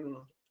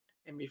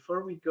 And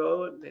before we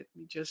go, let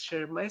me just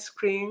share my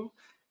screen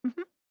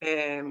Mhm.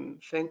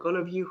 and thank all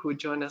of you who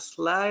joined us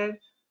live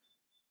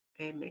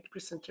and make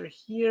presenter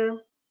here.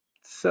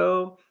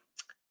 So,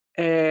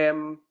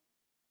 let's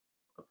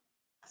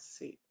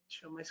see,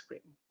 show my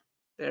screen.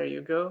 There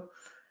you go.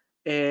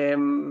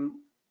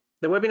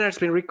 The webinar has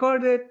been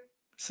recorded.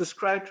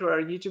 Subscribe to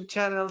our YouTube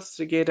channels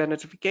to get a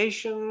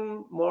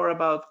notification. More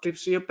about Clip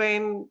Studio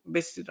Paint,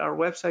 visit our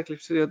website,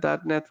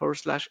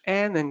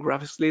 clipstudio.net/n and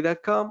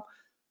graphicsly.com.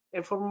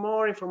 And for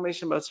more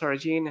information about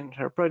Sarajean and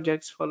her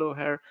projects, follow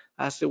her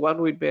as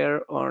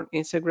TheOneWithBear on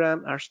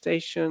Instagram,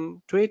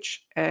 Artstation,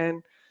 Twitch,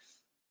 and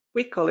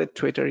we call it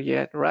Twitter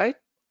yet, right?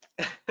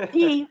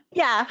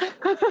 Yeah.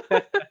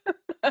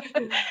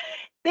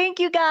 Thank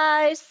you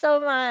guys so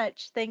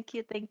much. Thank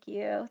you. Thank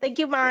you. Thank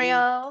you, Thank,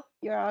 Mario.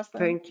 You're awesome.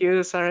 thank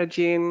you,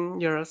 Sarajean.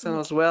 You're awesome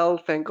as well.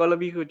 Thank all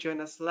of you who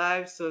joined us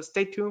live. So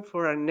stay tuned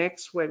for our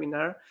next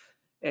webinar,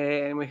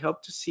 and we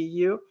hope to see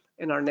you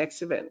in our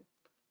next event.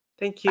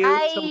 Thank you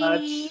so Bye.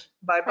 much.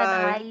 Bye Bye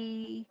bye.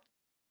 bye.